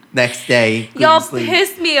 Next day. Y'all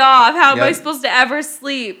pissed me off. How am I supposed to ever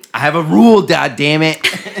sleep? I have a rule, god damn it.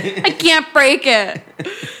 I can't break it.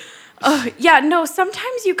 Yeah, no,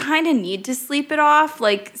 sometimes you kind of need to sleep it off.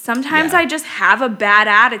 Like, sometimes I just have a bad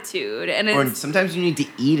attitude. Or sometimes you need to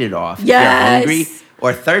eat it off. Yes. If you're hungry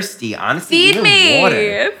or thirsty. Honestly, feed me.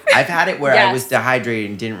 Water. I've had it where I was dehydrated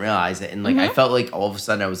and didn't realize it. And, like, I felt like all of a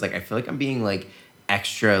sudden I was like, I feel like I'm being, like,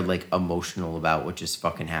 extra, like, emotional about what just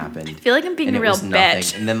fucking happened. I feel like I'm being a real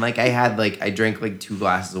bitch. And then, like, I drank, like, 2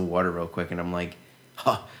 glasses of water real quick. And I'm like,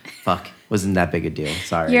 oh, fuck. Wasn't that big a deal.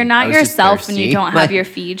 Sorry. You're not yourself when you don't have your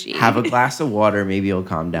Fiji. Have a glass of water. Maybe you'll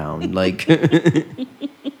calm down. Like,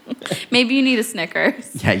 maybe you need a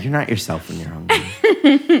Snickers. Yeah, you're not yourself when you're hungry.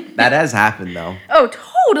 That has happened, though. Oh,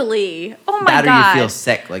 totally. Oh, my God. That or you feel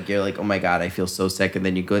sick. Like, you're like, oh, my God, I feel so sick. And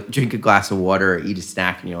then you go drink a glass of water or eat a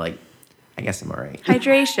snack, and you're like, I guess I'm all right.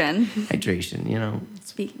 Hydration. Hydration, you know.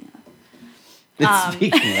 Speaking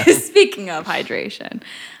of hydration.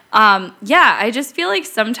 Yeah, I just feel like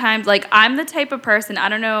sometimes, like, I'm the type of person, I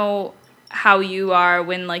don't know how you are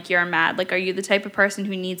when, like, you're mad. Like, are you the type of person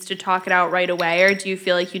who needs to talk it out right away, or do you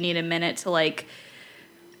feel like you need a minute to, like,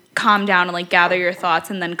 calm down and, like, gather your thoughts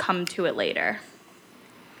and then come to it later?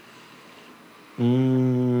 I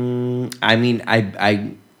mean,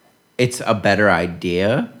 I it's a better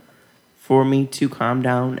idea for me to calm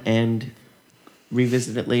down and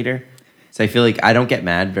revisit it later. So I feel like I don't get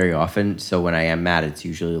mad very often. So when I am mad, it's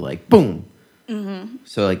usually like, boom. Mm-hmm.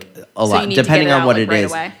 So like a lot, depending on what it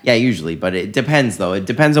is. Yeah, usually. But it depends, though. It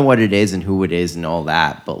depends on what it is and who it is and all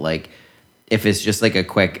that. But like, if it's just like a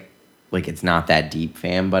quick, like it's not that deep,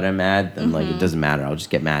 fam, but I'm mad, then like it doesn't matter. I'll just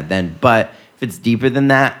get mad then. But if it's deeper than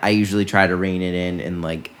that, I usually try to rein it in and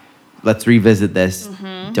like, let's revisit this.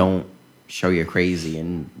 Don't show you're crazy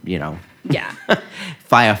and, you know. Yeah.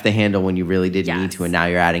 Fly off the handle when you really didn't need to, and now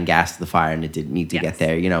you're adding gas to the fire and it didn't need to get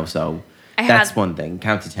there, you know, so that's one thing.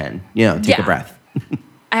 Count to 10, you know, take a breath.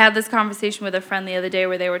 I had this conversation with a friend the other day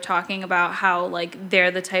where they were talking about how, like,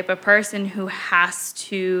 they're the type of person who has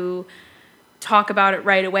to talk about it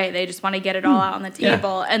right away. They just want to get it all out on the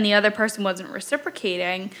table, and the other person wasn't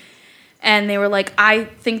reciprocating. And they were like, I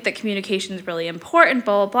think that communication is really important,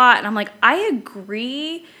 blah, blah, blah. And I'm like, I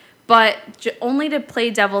agree, but only to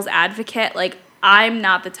play devil's advocate, like, I'm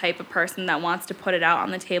not the type of person that wants to put it out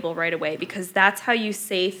on the table right away, because that's how you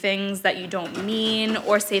say things that you don't mean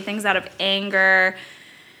or say things out of anger.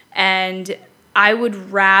 And I would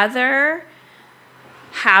rather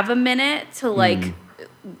have a minute to, like,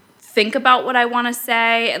 think about what I want to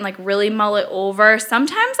say and, like, really mull it over.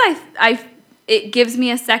 Sometimes it gives me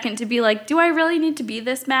a second to be like, do I really need to be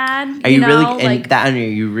this mad? Are you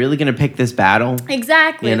really going to pick this battle?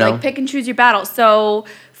 Exactly. You know? Like, pick and choose your battle. So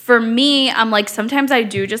for me, I'm like, sometimes I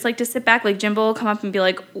do just like to sit back. Like, Jimbo will come up and be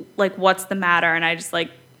like, what's the matter? And I just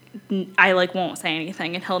like, I like won't say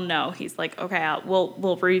anything, and he'll know. He's like, okay,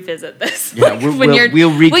 we'll revisit this. Yeah, like,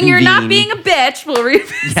 we'll reconvene. When you're not being a bitch, we'll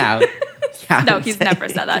revisit. Yeah. No, he's never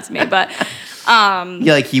said that to me, but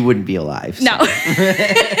yeah, like he wouldn't be alive. So. No.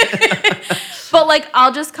 But, like,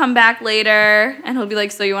 I'll just come back later, and he'll be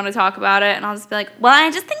like, so you want to talk about it? And I'll just be like, well, I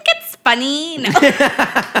just think it's funny. No.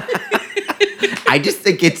 I just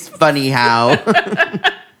think it's funny how.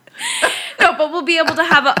 No, but we'll be able to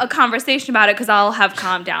have a conversation about it because I'll have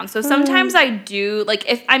calmed down. So sometimes I do, like,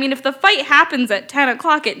 if the fight happens at 10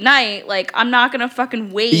 o'clock at night, like, I'm not going to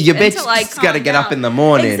fucking wait Your bitch until I just got to get up in the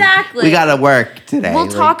morning. Exactly. We got to work today. We'll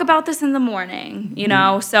talk about this in the morning, you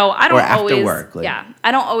know? So I don't Or after always... work, like- Yeah.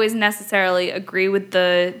 I don't always necessarily agree with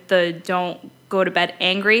the don't go to bed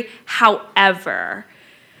angry. However...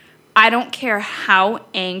 I don't care how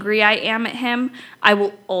angry I am at him. I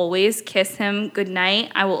will always kiss him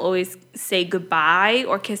goodnight. I will always say goodbye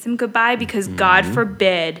or kiss him goodbye because God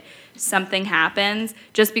forbid something happens.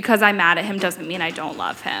 Just because I'm mad at him doesn't mean I don't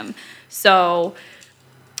love him. So...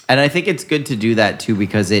 And I think it's good to do that too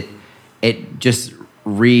because it just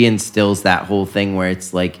reinstills that whole thing where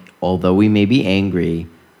it's like, although we may be angry,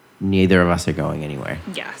 neither of us are going anywhere.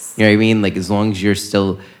 Yes. You know what I mean? Like, as long as you're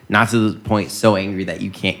still not to the point so angry that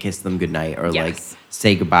you can't kiss them goodnight or, like,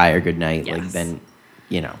 say goodbye or goodnight, like, then,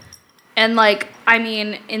 you know. And, like, I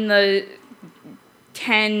mean, in the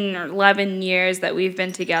 10 or 11 years that we've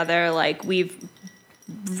been together, like, we've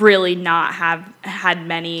really not had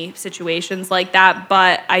many situations like that.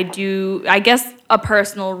 But I guess a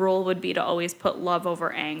personal rule would be to always put love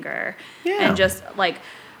over anger. Yeah. And just, like...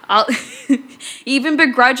 I'll even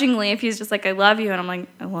begrudgingly, if he's just like, I love you, and I'm like,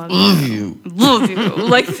 I love you. Love you.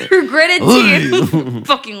 Like, through gritted teeth.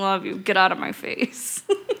 Fucking love you. Get out of my face.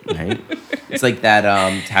 Right? It's like that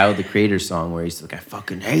Tyler, the Creator song where he's like, I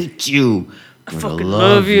fucking hate you. I fucking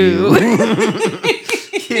love you.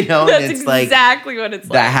 You know, that's and it's exactly what it's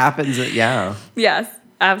like. That happens, yeah. Yes,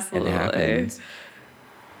 absolutely. It happens.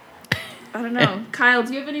 I don't know. Kyle,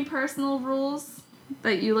 do you have any personal rules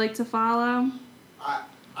that you like to follow?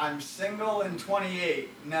 I'm single and 28.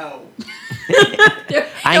 No.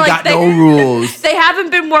 I ain't got no rules. They haven't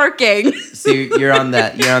been working. So you're on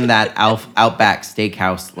that Outback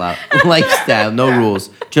Steakhouse lifestyle. No rules,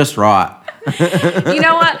 just raw. You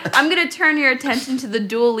know what? I'm gonna turn your attention to the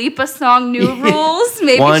Dua Lipa song "New Rules."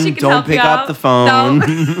 Maybe One, she can don't help pick you up out. the phone.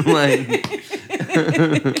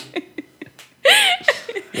 No.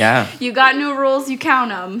 Yeah. You got new rules, you count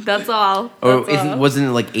them. That's all. Or wasn't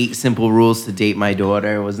it like 8 Simple Rules to Date My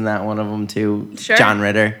Daughter? Wasn't that one of them too? Sure. John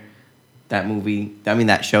Ritter. That movie. I mean,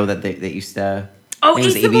 that show that they used to. Oh,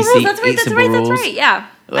 8 Simple Rules. That's right. That's right. Yeah.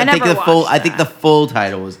 I think the full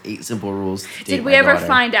title was 8 Simple Rules to Date Did we My ever Daughter.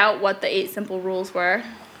 find out what the 8 Simple Rules were?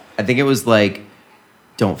 I think it was like,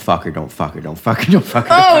 don't fuck her, don't fuck her, don't fuck her, don't fuck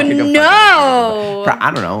her. Oh, don't fuck her, don't no. fuck her.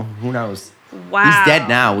 I don't know. Who knows? Wow. He's dead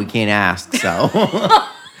now. We can't ask. So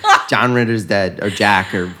John Ritter's dead, or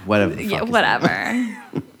Jack, or whatever. The fuck Yeah, his whatever. name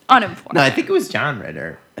was. Unimportant. No, I think it was John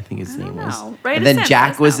Ritter. I think his name was. Right. And then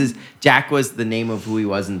Jack was the name of who he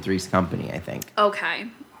was in Three's Company, I think. Okay.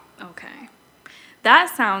 That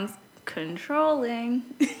sounds controlling.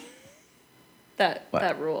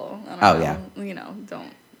 that rule. I don't know. Yeah. You know,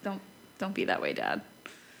 don't be that way, Dad.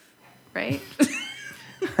 Right?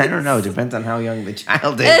 I don't know. It depends on how young the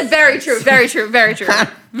child is. Very true. Very true. Very true.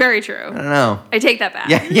 Very true. I don't know. I take that back.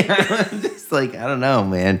 Yeah. Just like, I don't know,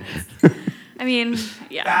 man. I mean,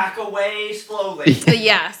 yeah. Back away slowly.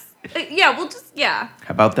 Yes. Yeah, we'll just, yeah.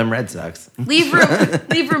 How about them Red Sox? Leave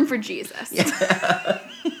room for Jesus. Yeah.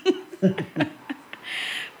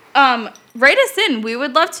 Write us in. We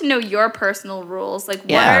would love to know your personal rules. Like,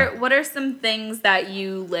 what are some things that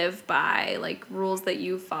you live by? Like, rules that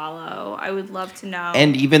you follow. I would love to know.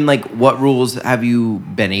 And even, like, what rules have you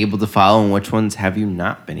been able to follow and which ones have you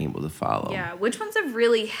not been able to follow? Yeah, which ones have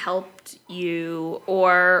really helped you,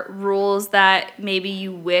 or rules that maybe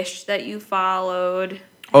you wish that you followed?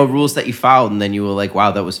 Or rules that you followed and then you were like,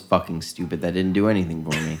 wow, that was fucking stupid. That didn't do anything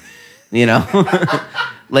for me. You know?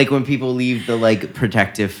 Like when people leave the, like,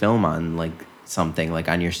 protective film on, like, something, like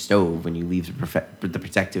on your stove, when you leave the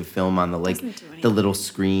protective film on the, like, the little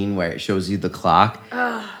screen where it shows you the clock.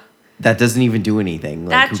 Ugh. That doesn't even do anything.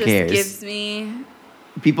 Like, who cares? That just gives me...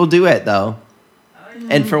 People do it, though.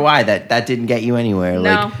 And for why? That didn't get you anywhere.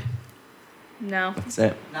 No. Like, that's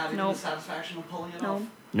it. Not even the satisfaction of pulling it off.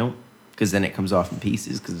 Nope. Because then it comes off in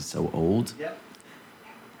pieces because it's so old. Yep.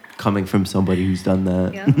 Coming from somebody who's done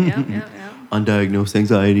that. Yeah. Undiagnosed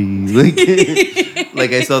anxiety.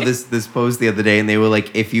 Like I saw this post the other day, and they were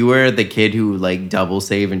like, if you were the kid who like double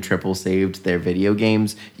save and triple saved their video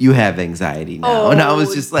games, you have anxiety now. And I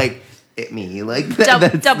was just like, hit me. Like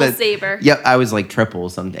double saver. Yep, I was like triple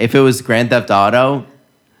something. If it was Grand Theft Auto,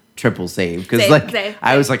 triple save. Because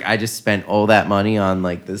I was like, I just spent all that money on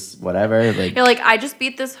like this whatever. Like you're like, I just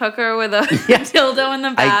beat this hooker with a dildo in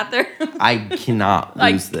the bathroom. I cannot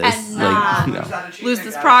lose this. Cannot. Like, no. Lose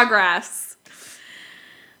this progress.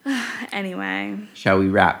 Anyway. Shall we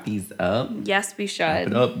wrap these up? Yes, we should. Wrap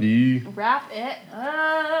it up, B. Wrap it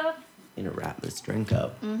up. Need to wrap this drink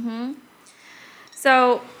up. Mm-hmm.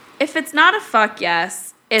 So if it's not a fuck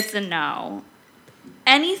yes, it's a no.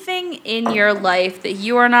 Anything in your life that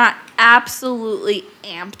you are not absolutely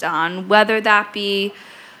amped on, whether that be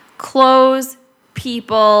clothes,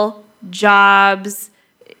 people, jobs,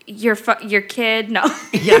 your kid, no.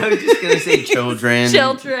 Yeah, I was just going to say children.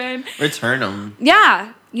 Children. Return them.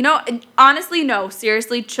 Yeah. Honestly, no.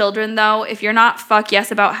 Seriously, children, though, if you're not fuck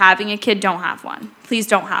yes about having a kid, don't have one. Please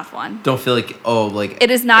don't have one. Don't feel like, it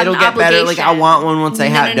is not it'll an get obligation. better. Like, I want one once I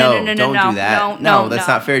have. No, don't do that. No, that's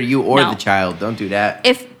not fair to you or the child. Don't do that.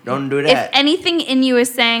 Don't do that. If anything in you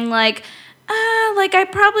is saying, like I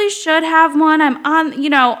probably should have one. I'm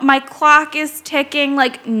on, my clock is ticking.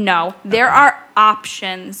 Like, no. There are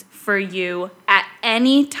options for you at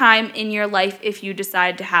any time in your life if you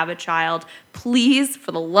decide to have a child. Please,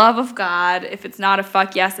 for the love of God, if it's not a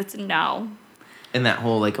fuck yes, it's a no. And that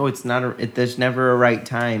whole, like, there's never a right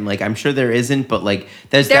time. Like, I'm sure there isn't, but, like,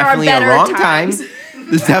 there's definitely a wrong time.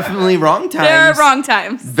 There's definitely wrong times. There are wrong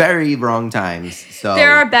times. Very wrong times. So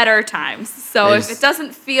there are better times. So if it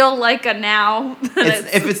doesn't feel like a now,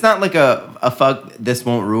 if it's not like a fuck, this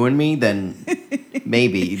won't ruin me, then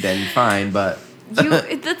maybe, then fine. But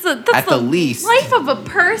that's at the least life of a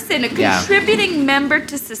person, a contributing member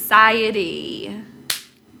to society.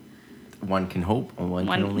 One can hope, and one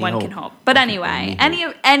can hope. But anyway,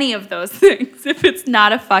 any of those things, if it's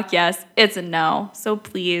not a fuck yes, it's a no. So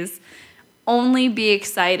please, only be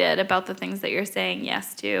excited about the things that you're saying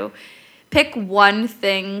yes to. Pick one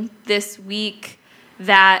thing this week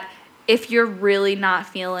that, if you're really not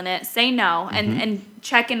feeling it, say no and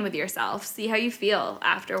check in with yourself. See how you feel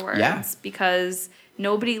afterwards. Yeah. Because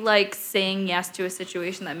nobody likes saying yes to a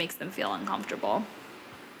situation that makes them feel uncomfortable.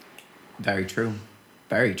 Very true.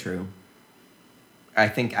 Very true. I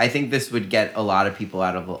think this would get a lot of people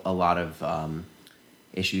out of a lot of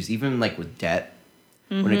issues, even like with debt.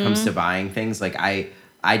 When it comes to buying things, like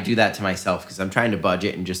I do that to myself because I'm trying to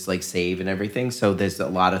budget and just like save and everything. So there's a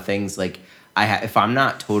lot of things like if I'm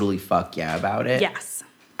not totally fuck yeah about it, yes,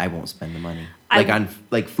 I won't spend the money. Like on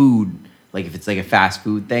like food, like if it's like a fast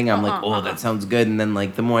food thing, I'm like, oh, that sounds good. And then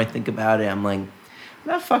like the more I think about it, I'm like, I'm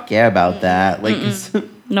not fuck yeah about that. Like it's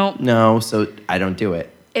no, so I don't do it.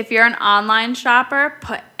 If you're an online shopper,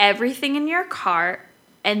 put everything in your cart,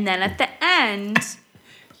 and then at the end,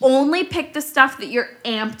 only pick the stuff that you're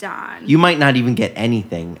amped on. You might not even get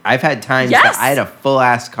anything. I've had times that I had a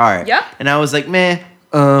full-ass cart. Yep. And I was like, meh,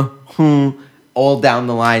 all down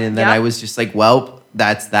the line. And then I was just like, well,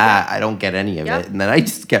 that's that. I don't get any of it. And then I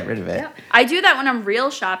just get rid of it. Yep. I do that when I'm real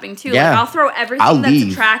shopping, too. Yeah. Like, I'll throw everything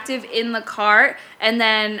that's attractive in the cart. And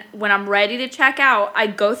then when I'm ready to check out, I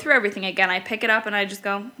go through everything again. I pick it up and I just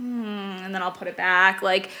go, and then I'll put it back.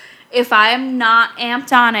 Like, if I'm not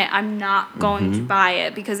amped on it, I'm not going to buy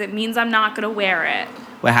it because it means I'm not going to wear it.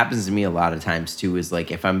 What happens to me a lot of times, too, is like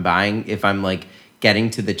if I'm like getting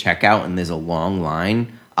to the checkout and there's a long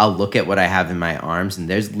line, I'll look at what I have in my arms. And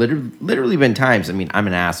there's literally been times, I mean, I'm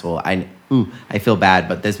an asshole. I feel bad,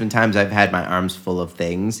 but there's been times I've had my arms full of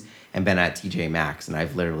things and been at TJ Maxx and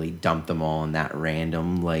I've literally dumped them all in that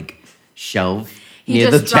random like shelf. He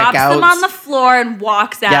just drops them on the floor and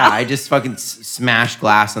walks out. Yeah, I just fucking smash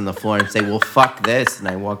glass on the floor and say, well, fuck this, and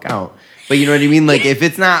I walk out. But you know what I mean? Like, if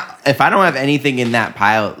I don't have anything in that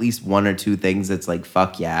pile, at least one or two things that's like,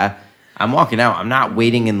 fuck yeah, I'm walking out. I'm not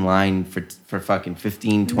waiting in line for fucking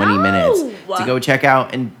 15, 20 minutes to go check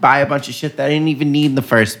out and buy a bunch of shit that I didn't even need in the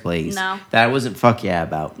first place. No. That I wasn't fuck yeah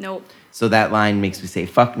about. Nope. So that line makes me say,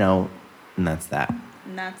 fuck no, and that's that.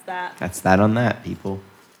 And that's that. That's that on that, people.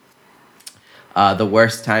 The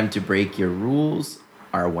worst time to break your rules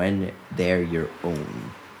are when they're your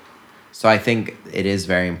own. So I think it is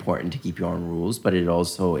very important to keep your own rules, but it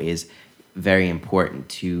also is very important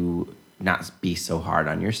to not be so hard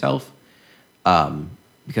on yourself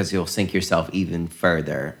because you'll sink yourself even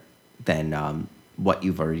further than what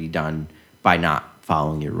you've already done by not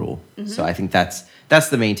following your rule. So I think that's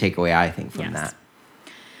the main takeaway, I think, from that.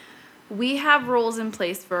 We have rules in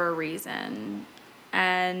place for a reason.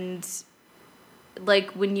 And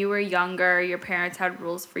like when you were younger, your parents had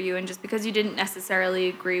rules for you, and just because you didn't necessarily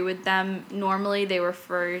agree with them, normally they were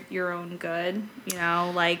for your own good,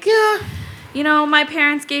 like, my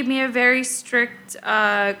parents gave me a very strict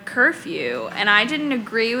curfew, and I didn't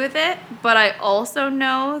agree with it, but I also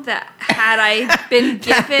know that had I been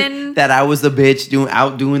given... that I was a bitch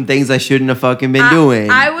doing things I shouldn't have fucking been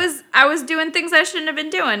doing. I was doing things I shouldn't have been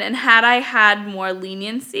doing, and had I had more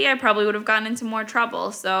leniency, I probably would have gotten into more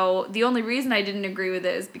trouble. So the only reason I didn't agree with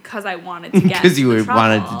it is because I wanted to get because you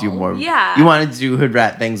wanted to do more. Yeah, you wanted to do hood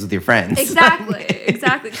rat things with your friends. Exactly.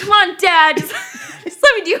 Come on, Dad, just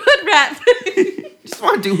let me do hood rat things. Just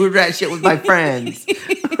just want to do hood rat shit with my friends.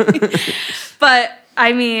 But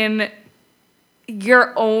I mean,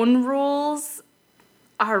 your own rules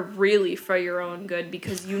are really for your own good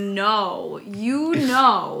because you know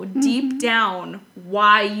deep down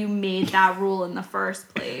why you made that rule in the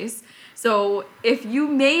first place. So if you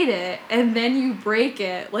made it and then you break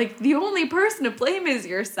it, like the only person to blame is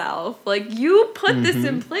yourself. Like you put this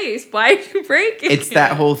in place. Why did you break it? It's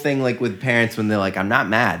that whole thing like with parents when they're like, I'm not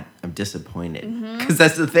mad, I'm disappointed. Because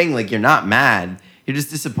that's the thing, like you're not mad. You're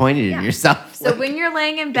just disappointed in yourself. So when you're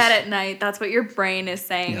laying in bed at night, that's what your brain is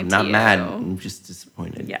saying. I'm not mad. I'm just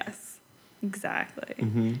disappointed. Yes, exactly.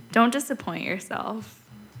 Don't disappoint yourself.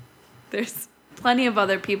 There's plenty of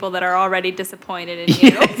other people that are already disappointed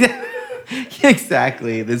in you.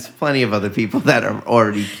 Exactly. There's plenty of other people that are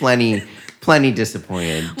already plenty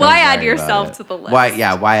disappointed. Why add yourself to the list?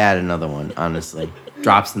 Why add another one, honestly?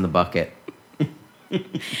 Drops in the bucket.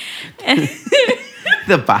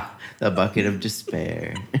 The bucket of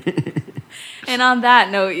despair. And on that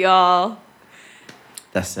note, y'all.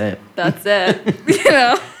 That's it. You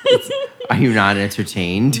know. Are you not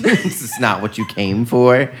entertained? This is not what you came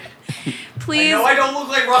for. Please. I know I don't look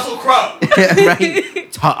like Russell Crowe.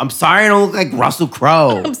 Right? I'm sorry I don't look like Russell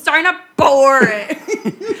Crowe. I'm sorry I'm not boring.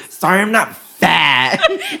 Sorry I'm not fat.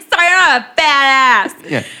 Sorry I'm not a fat ass.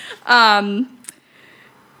 Yeah.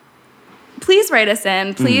 Please write us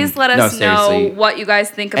in. Please let us know what you guys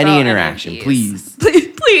think about any interaction, NFTs.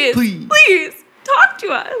 please. Please talk to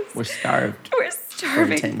us. We're starved. We're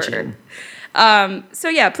starving for attention. So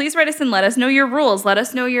yeah, please write us and let us know your rules. Let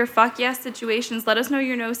us know your fuck yes situations. Let us know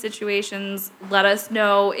your no situations. Let us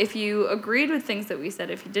know if you agreed with things that we said,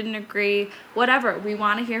 if you didn't agree, whatever. We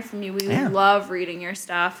want to hear from you. We love reading your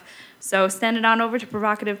stuff. So send it on over to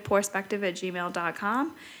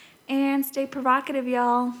provocativeperspective@gmail.com and stay provocative,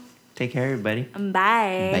 y'all. Take care, everybody.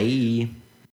 Bye. Bye.